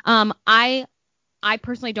 I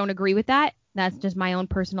personally don't agree with that. That's just my own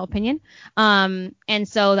personal opinion. And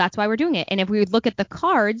so that's why we're doing it. And if we would look at the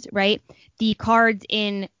cards, right, the cards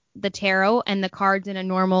in the tarot and the cards in a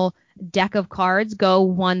normal deck of cards go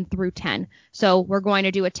 1 through 10. So we're going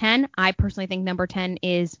to do a 10. I personally think number 10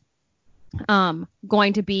 is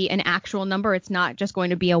going to be an actual number. It's not just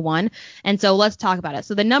going to be a 1. And so let's talk about it.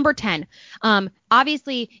 So the number 10,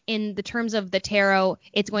 obviously in the terms of the tarot,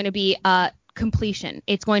 it's going to be completion.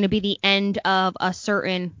 It's going to be the end of a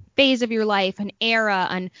certain phase of your life, an era,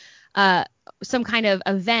 and some kind of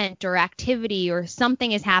event or activity, or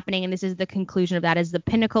something is happening, and this is the conclusion of that, is the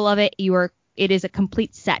pinnacle of it. It is a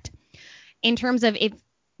complete set. In terms of if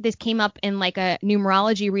this came up in like a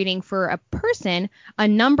numerology reading for a person, a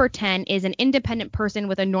number 10 is an independent person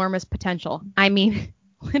with enormous potential. I mean,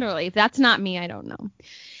 literally, if that's not me, I don't know.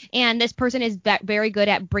 And this person is very good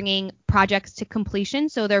at bringing projects to completion.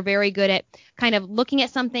 So they're very good at kind of looking at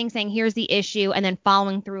something, saying, here's the issue, and then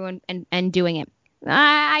following through and doing it.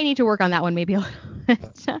 I need to work on that one maybe a little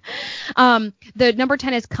bit. The number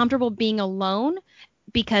 10 is comfortable being alone,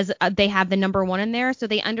 because they have the number 1 in there. So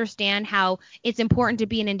they understand how it's important to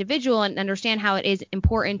be an individual, and understand how it is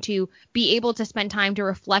important to be able to spend time to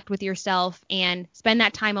reflect with yourself and spend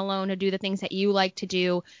that time alone to do the things that you like to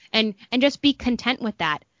do, and just be content with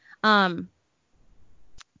that. And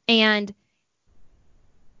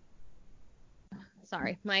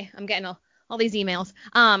sorry, I'm getting all these emails.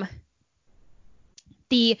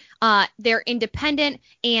 They're independent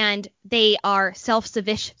and they are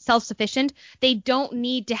self-sufficient. They don't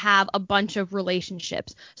need to have a bunch of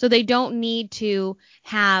relationships. So they don't need to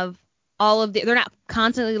have they're not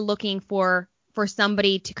constantly looking for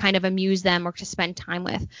somebody to kind of amuse them or to spend time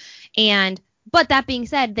with. But that being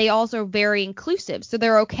said, they also are very inclusive. So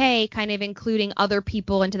they're okay kind of including other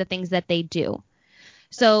people into the things that they do.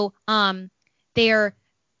 So they're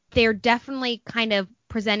definitely kind of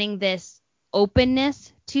presenting this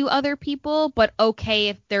openness to other people, but okay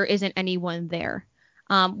if there isn't anyone there,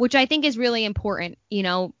 which I think is really important,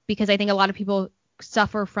 because I think a lot of people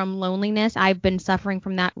suffer from loneliness. I've been suffering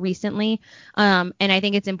from that recently, and I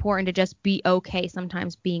think it's important to just be okay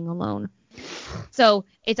sometimes being alone. So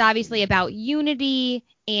it's obviously about unity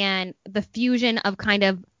and the fusion of kind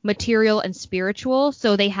of material and spiritual.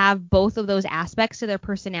 So they have both of those aspects to their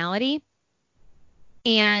personality.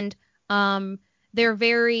 And they're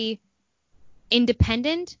very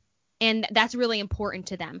independent, and that's really important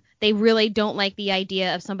to them. They really don't like the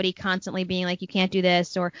idea of somebody constantly being like, you can't do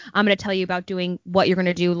this, or I'm going to tell you about doing what you're going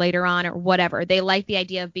to do later on, or whatever. They like the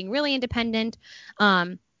idea of being really independent.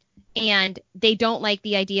 And they don't like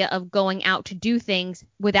the idea of going out to do things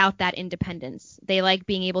without that independence. They like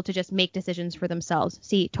being able to just make decisions for themselves.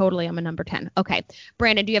 See, totally, I'm a number 10. Okay.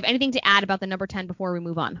 Brandon, do you have anything to add about the number 10 before we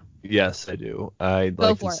move on? Yes, I do. I'd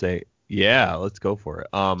like to say, yeah, let's go for it.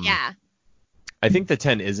 Yeah. I think the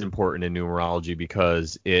 10 is important in numerology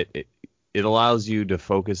because it allows you to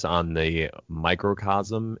focus on the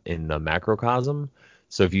microcosm in the macrocosm.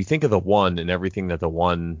 So if you think of the 1 and everything that the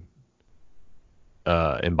 1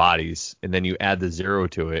 embodies, and then you add the 0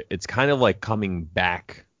 to it, it's kind of like coming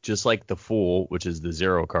back, just like the Fool, which is the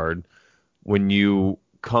 0 card. When you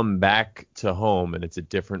come back to home and it's a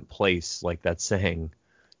different place, like that saying,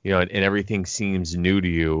 and everything seems new to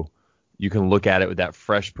you, you can look at it with that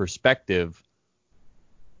fresh perspective,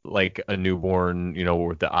 like a newborn,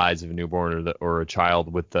 with the eyes of a newborn, or a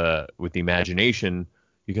child with the imagination.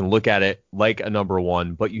 You can look at it like a number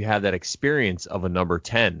 1, but you have that experience of a number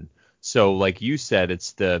 10. So like you said,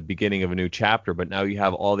 it's the beginning of a new chapter, but now you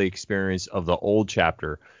have all the experience of the old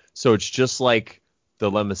chapter. So it's just like the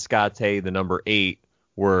Lemniscate, the number 8,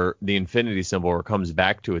 where the infinity symbol, where it comes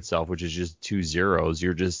back to itself, which is just 2 zeros.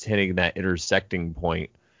 You're just hitting that intersecting point.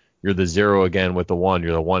 You're the 0 again with the 1.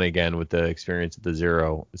 You're the 1 again with the experience of the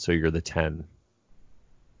 0. So you're the 10.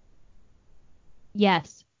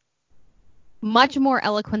 Yes. Much more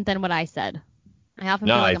eloquent than what I said.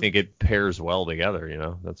 I think it pairs well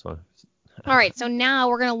together, that's why. All right, so now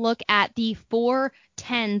we're going to look at the 4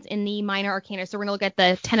 10s in the minor arcana. So we're going to look at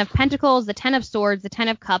the 10 of Pentacles, the 10 of Swords, the 10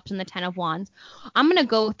 of Cups, and the 10 of Wands. I'm going to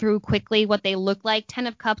go through quickly what they look like. 10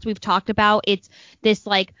 of Cups we've talked about. It's this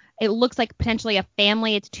it looks like potentially a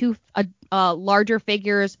family. It's 2 larger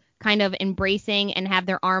figures kind of embracing and have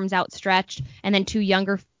their arms outstretched, and then 2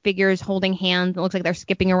 younger figures holding hands. It looks like they're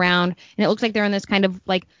skipping around, and it looks like they're in this kind of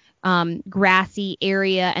grassy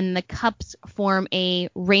area, and the cups form a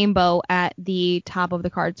rainbow at the top of the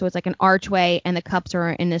card. So it's like an archway, and the cups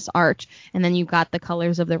are in this arch, and then you've got the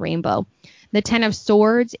colors of the rainbow. The 10 of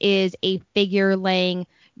Swords is a figure laying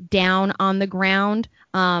down on the ground,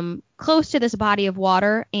 close to this body of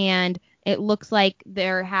water, and it looks like they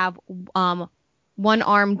have one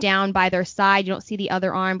arm down by their side. You don't see the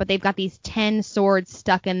other arm, but they've got these 10 swords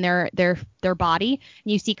stuck in their body,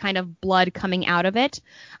 and you see kind of blood coming out of it.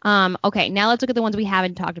 Okay, now let's look at the ones we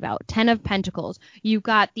haven't talked about. 10 of Pentacles. You've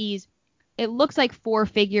got these, it looks like 4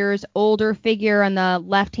 figures, older figure on the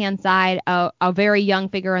left-hand side, a very young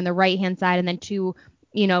figure on the right-hand side, and then 2,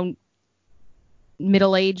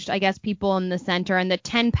 middle-aged, I guess, people in the center. And the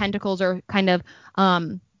 10 pentacles are kind of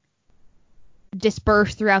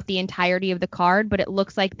dispersed throughout the entirety of the card, but it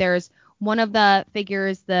looks like there's one of the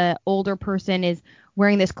figures, the older person, is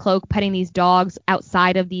wearing this cloak, petting these dogs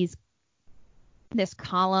outside of this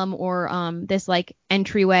column or this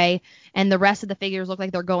entryway, and the rest of the figures look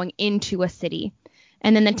like they're going into a city.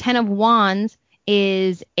 And then the 10 of Wands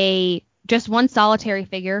is just one solitary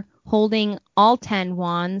figure holding all 10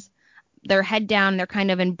 wands. They're head down, they're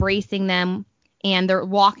kind of embracing them, and they're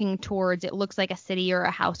walking towards, it looks like a city or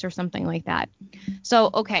a house or something like that. So,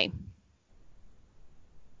 okay.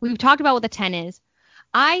 We've talked about what the 10 is.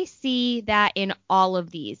 I see that in all of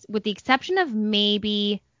these, with the exception of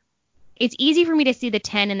maybe, it's easy for me to see the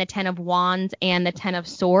 10 and the 10 of Wands and the 10 of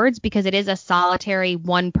Swords because it is a solitary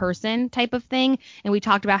one person type of thing. And we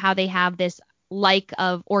talked about how they have this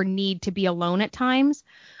or need to be alone at times.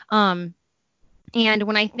 And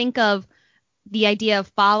when I think of the idea of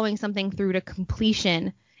following something through to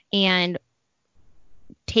completion and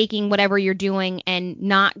taking whatever you're doing and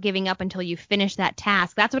not giving up until you finish that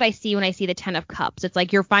task, that's what I see when I see the 10 of Cups. It's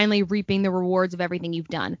like you're finally reaping the rewards of everything you've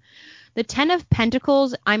done. The 10 of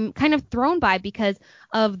Pentacles, I'm kind of thrown by because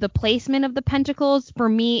of the placement of the pentacles. For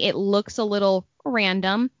me, it looks a little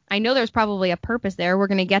random. I know there's probably a purpose there. We're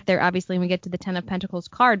going to get there, obviously, when we get to the Ten of Pentacles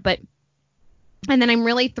card. And then I'm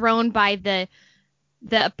really thrown by the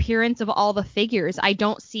appearance of all the figures. I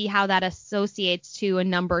don't see how that associates to a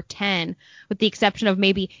number 10, with the exception of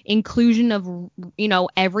maybe inclusion of,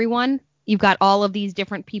 everyone. You've got all of these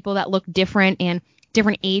different people that look different and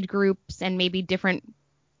different age groups and maybe different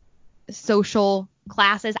social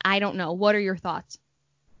classes. I don't know. What are your thoughts?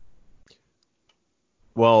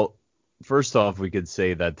 Well, first off, we could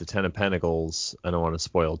say that the Ten of Pentacles, I don't want to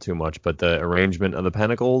spoil too much, but the arrangement of the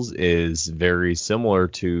Pentacles is very similar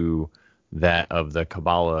to that of the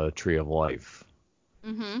Kabbalah Tree of Life,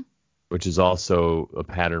 which is also a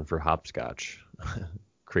pattern for hopscotch,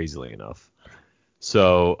 crazily enough.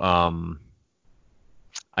 So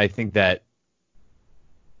I think that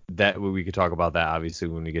we could talk about that obviously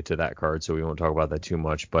when we get to that card, so we won't talk about that too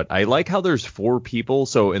much. But I like how there's 4 people.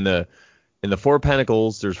 So in the Four of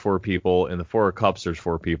Pentacles, there's 4 people. In the Four of Cups, there's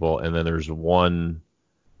 4 people. And then there's 1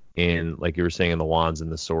 in, like you were saying, in the Wands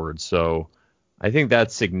and the Swords. So I think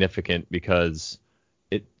that's significant because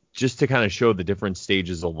it just to kind of show the different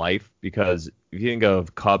stages of life. Because if you think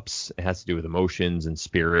of Cups, it has to do with emotions and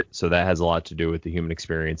spirit. So that has a lot to do with the human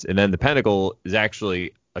experience. And then the Pentacle is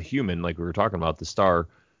actually a human, like we were talking about. The star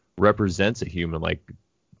represents a human, like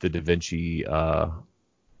the Da Vinci,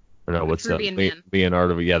 Vitruvian Man.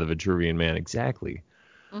 Leonardo, the Vitruvian Man, exactly.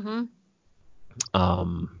 And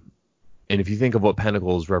if you think of what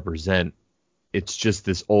Pentacles represent, it's just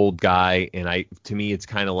this old guy, and to me, it's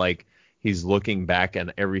kind of like he's looking back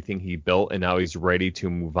on everything he built, and now he's ready to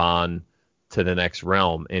move on to the next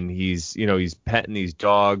realm. And he's petting these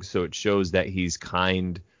dogs, so it shows that he's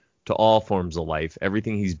kind to all forms of life.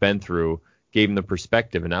 Everything he's been through gave him the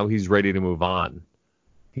perspective, and now he's ready to move on.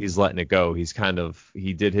 He's letting it go. He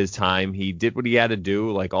did his time. He did what he had to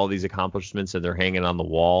do, like all these accomplishments, and they're hanging on the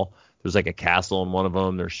wall. There's like a castle in one of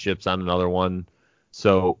them. There's ships on another one.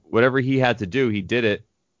 So whatever he had to do, he did it,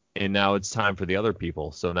 and now it's time for the other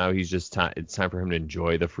people. So now it's time for him to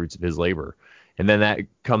enjoy the fruits of his labor. And then that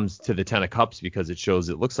comes to the Ten of Cups because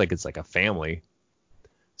it looks like it's like a family.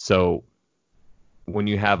 So when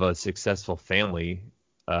you have a successful family,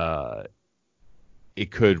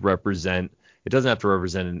 it could represent, it doesn't have to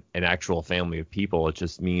represent an actual family of people. It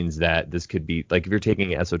just means that this could be, like if you're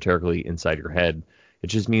taking it esoterically inside your head, it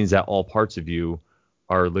just means that all parts of you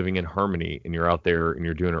are living in harmony, and you're out there and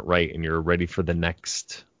you're doing it right, and you're ready for the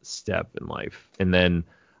next step in life. And then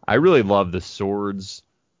I really love the swords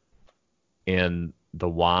and the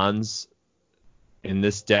wands in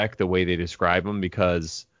this deck, the way they describe them,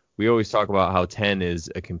 because we always talk about how 10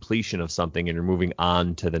 is a completion of something and you're moving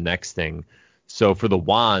on to the next thing. So for the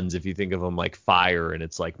wands, if you think of them like fire and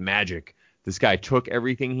it's like magic, this guy took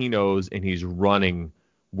everything he knows and he's running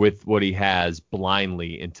with what he has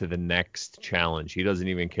blindly into the next challenge. He doesn't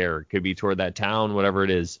even care. It could be toward that town, whatever it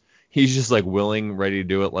is. He's just like willing, ready to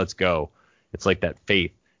do it. Let's go. It's like that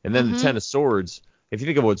faith. And then the Ten of Swords, if you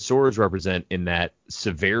think of what swords represent in that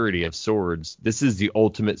severity of swords, this is the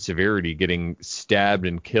ultimate severity, getting stabbed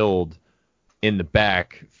and killed in the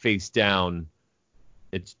back, face down.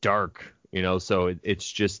 It's dark, so it's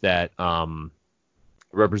just that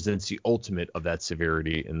represents the ultimate of that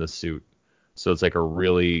severity in the suit. So it's like a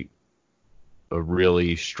really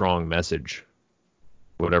strong message,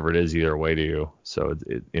 whatever it is, either way to you. So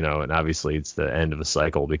and obviously it's the end of a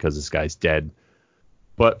cycle because this guy's dead.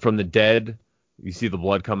 But from the dead, you see the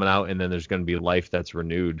blood coming out, and then there's going to be life that's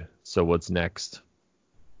renewed. So what's next?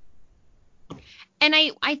 And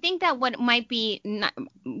I think that what might be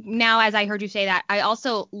now, as I heard you say that, I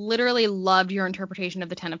also literally loved your interpretation of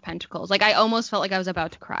the Ten of Pentacles. Like I almost felt like I was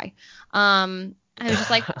about to cry. I was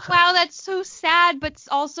just like, wow, that's so sad, but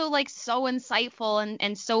also like so insightful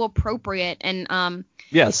and so appropriate. And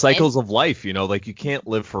cycles of life, like you can't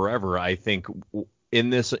live forever. I think in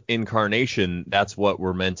this incarnation, that's what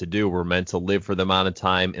we're meant to do. We're meant to live for the amount of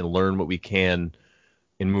time and learn what we can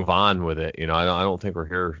and move on with it. I don't think we're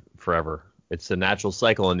here forever. It's a natural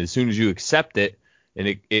cycle, and as soon as you accept it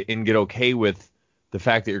and and get okay with the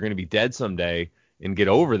fact that you're going to be dead someday and get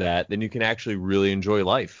over that, then you can actually really enjoy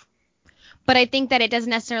life. But I think that it doesn't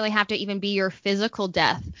necessarily have to even be your physical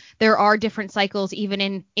death. There are different cycles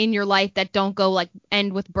even in your life that don't go like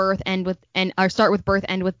end with birth, or start with birth,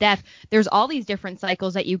 end with death. There's all these different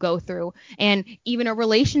cycles that you go through, and even a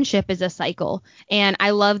relationship is a cycle. And I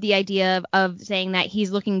love the idea of saying that he's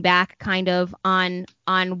looking back kind of on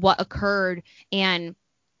what occurred and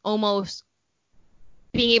almost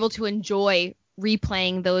being able to enjoy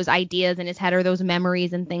replaying those ideas in his head or those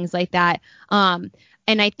memories and things like that.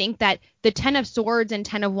 And I think that the Ten of Swords and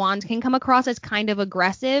Ten of Wands can come across as kind of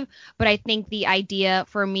aggressive, but I think the idea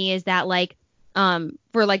for me is that like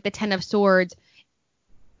for like the Ten of Swords,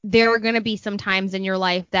 there are going to be some times in your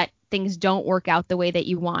life that things don't work out the way that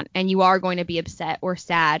you want, and you are going to be upset or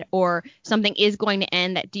sad, or something is going to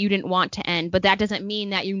end that you didn't want to end, but that doesn't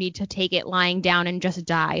mean that you need to take it lying down and just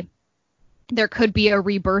die. There could be a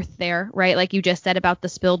rebirth there, right? Like you just said about the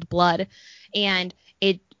spilled blood, and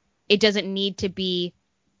it doesn't need to be.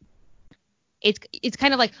 It's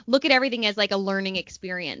kind of like, look at everything as like a learning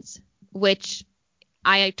experience, which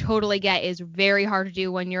I totally get is very hard to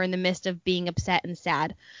do when you're in the midst of being upset and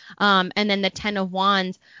sad. And then the Ten of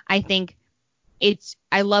Wands, I think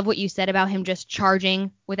I love what you said about him just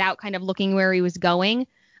charging without kind of looking where he was going.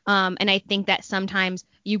 And I think that sometimes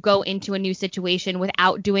you go into a new situation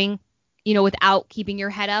without keeping your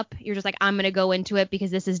head up. You're just like, I'm going to go into it because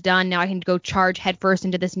this is done. Now I can go charge headfirst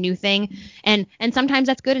into this new thing. And sometimes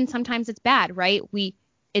that's good and sometimes it's bad, right?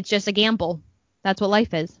 It's just a gamble. That's what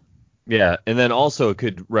life is. Yeah, and then also it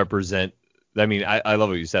could represent, I mean, I love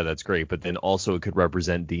what you said, that's great, but then also it could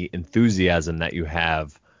represent the enthusiasm that you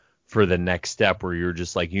have for the next step, where you're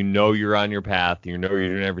just like, you're on your path, you're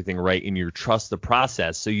doing everything right, and you trust the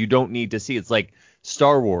process, so you don't need to see. It's like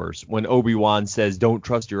Star Wars, when Obi-Wan says, don't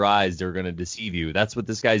trust your eyes, they're going to deceive you. That's what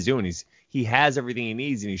this guy's doing. He has everything he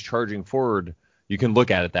needs, and he's charging forward. You can look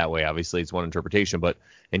at it that way, obviously, it's one interpretation,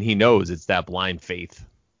 and he knows it's that blind faith.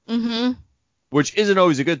 Mm-hmm. Which isn't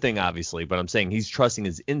always a good thing, obviously, but I'm saying he's trusting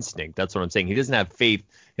his instinct. That's what I'm saying. He doesn't have faith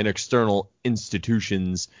in external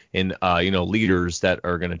institutions and, leaders that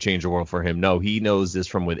are going to change the world for him. No, he knows this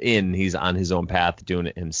from within. He's on his own path, doing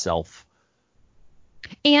it himself.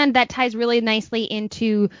 And that ties really nicely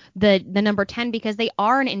into the number 10, because they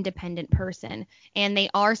are an independent person, and they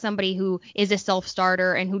are somebody who is a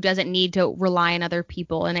self-starter and who doesn't need to rely on other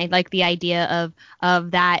people. And I like the idea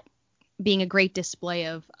of that being a great display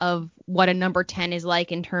of what a number 10 is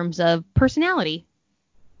like in terms of personality.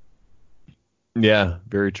 Yeah,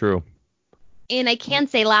 very true. And I can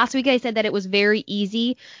say, last week I said that it was very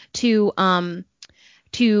easy to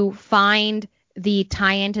find the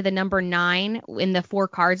tie-in to the number 9 in the 4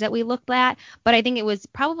 cards that we looked at, but I think it was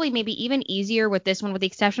probably maybe even easier with this one, with the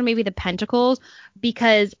exception of maybe the Pentacles,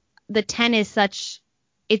 because the 10 is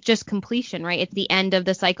it's just completion, right? It's the end of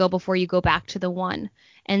the cycle before you go back to the 1.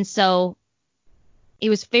 And so it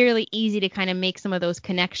was fairly easy to kind of make some of those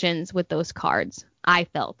connections with those cards, I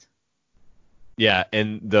felt. Yeah,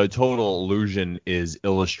 and the total illusion is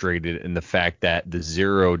illustrated in the fact that the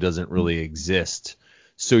 0 doesn't really exist.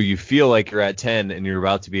 So you feel like you're at 10 and you're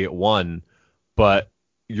about to be at 1, but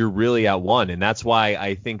you're really at 1. And that's why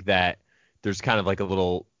I think that there's kind of like a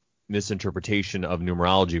little misinterpretation of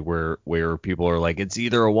numerology where people are like, it's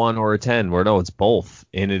either a 1 or a 10, where no, it's both,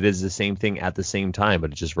 and it is the same thing at the same time,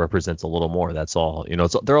 but it just represents a little more. That's all.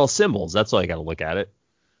 They're all symbols. That's all you got to look at it.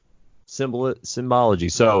 Symbology.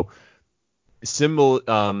 So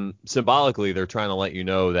symbolically, they're trying to let you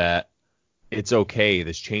know that it's okay.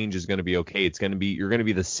 This change is going to be okay. You're going to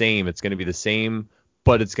be the same. It's going to be the same,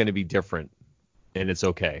 but it's going to be different, and it's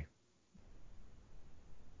okay.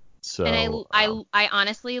 So, and I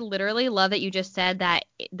honestly, literally love that you just said that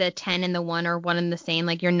the 10 and the 1 are one and the same.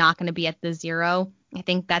 Like, you're not going to be at the 0. I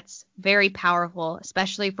think that's very powerful,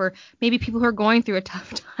 especially for maybe people who are going through a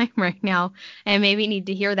tough time right now and maybe need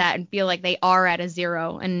to hear that and feel like they are at a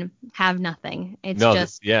 0 and have nothing. The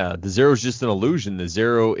 0 is just an illusion. The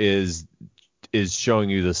 0 is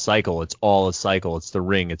showing you the cycle. It's all a cycle. It's the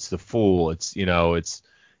ring. It's the Fool.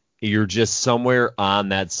 You're just somewhere on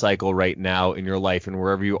that cycle right now in your life, and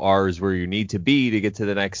wherever you are is where you need to be to get to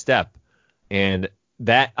the next step. And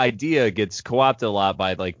that idea gets co-opted a lot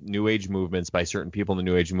by like New Age movements, by certain people in the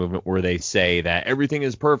New Age movement, where they say that everything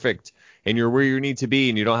is perfect and you're where you need to be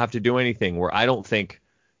and you don't have to do anything. Where I don't think,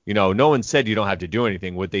 no one said you don't have to do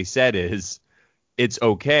anything. What they said is, it's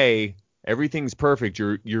okay. Everything's perfect.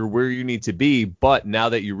 You're where you need to be. But now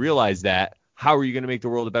that you realize that, how are you going to make the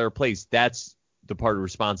world a better place? That's the part of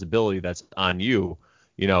responsibility that's on you,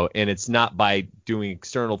 and it's not by doing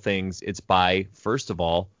external things. It's by, first of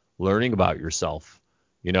all, learning about yourself,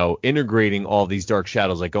 integrating all these dark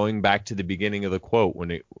shadows, like going back to the beginning of the quote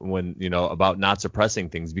when about not suppressing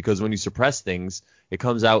things, because when you suppress things, it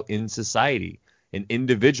comes out in society and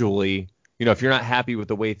individually. If you're not happy with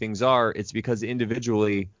the way things are, it's because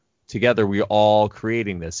individually, together, we're all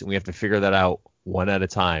creating this, and we have to figure that out one at a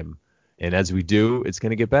time. And as we do, it's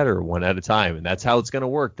going to get better one at a time. And that's how it's going to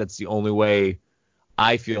work. That's the only way,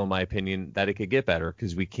 I feel, in my opinion, that it could get better,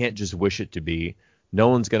 because we can't just wish it to be. No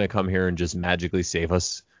one's going to come here and just magically save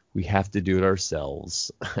us. We have to do it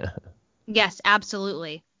ourselves. Yes,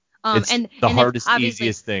 absolutely. It's the hardest,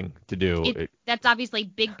 easiest thing to do. That's obviously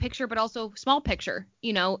big picture, but also small picture,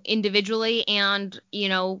 individually and,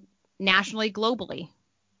 nationally, globally.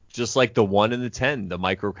 Just like the 1 and the 10, the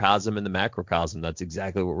microcosm and the macrocosm. That's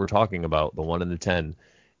exactly what we're talking about, the 1 and the 10.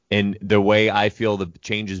 And the way I feel the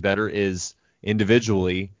change is better is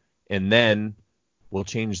individually, and then we'll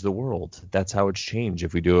change the world. That's how it's changed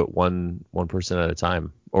if we do it one person at a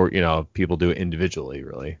time, or people do it individually,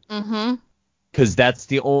 really. Mm-hmm. Because that's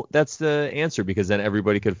the answer. Because then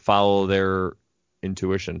everybody could follow their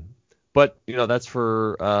intuition. But that's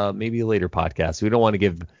for maybe a later podcast. We don't want to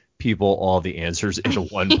give people all the answers in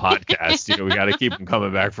one podcast. We got to keep them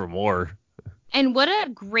coming back for more. And what a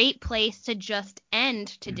great place to just end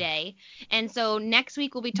today. And so next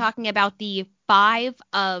week we'll be talking about the 5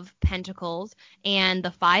 of Pentacles and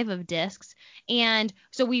the 5 of Discs. And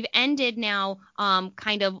so we've ended now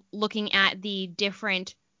kind of looking at the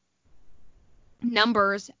different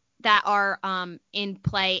numbers that are in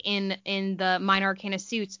play in the minor arcana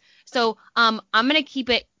suits. So I'm going to keep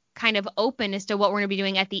it kind of open as to what we're going to be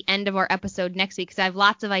doing at the end of our episode next week, because I have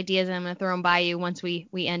lots of ideas and I'm going to throw them by you once we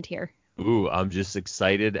end here. Ooh, I'm just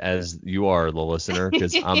excited as you are, the listener,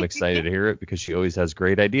 because I'm excited to hear it, because she always has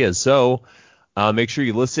great ideas. So make sure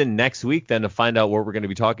you listen next week then to find out what we're going to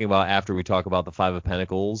be talking about after we talk about the 5 of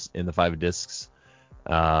Pentacles and the 5 of Discs.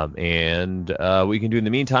 And what you can do in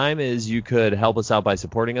the meantime is you could help us out by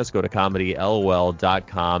supporting us. Go to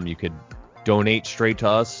comedylol.com. You could donate straight to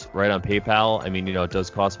us right on PayPal. I mean, it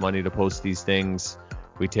does cost money to post these things.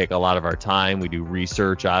 We take a lot of our time. We do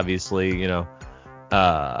research, obviously.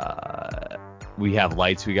 We have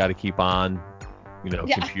lights we got to keep on.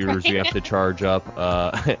 Computers we have to charge up.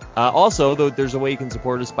 Also, though, there's a way you can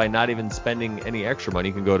support us by not even spending any extra money.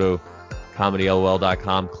 You can go to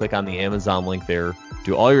comedylol.com, click on the Amazon link there,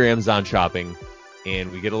 do all your Amazon shopping,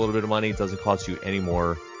 and we get a little bit of money. It doesn't cost you any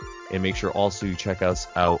more. And make sure also you check us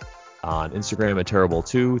out on Instagram at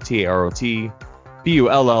Terrible2,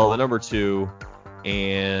 TAROTBULL, the number 2.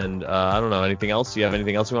 And I don't know, anything else? Do you have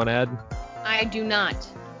anything else you want to add? I do not.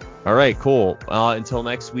 All right, cool. Until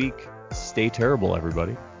next week, stay terrible,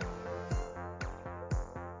 everybody.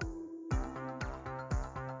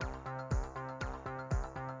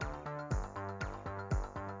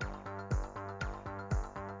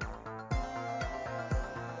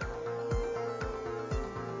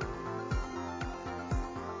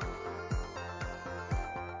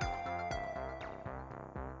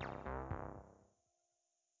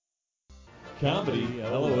 Comedy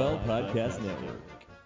LOL Podcast Network.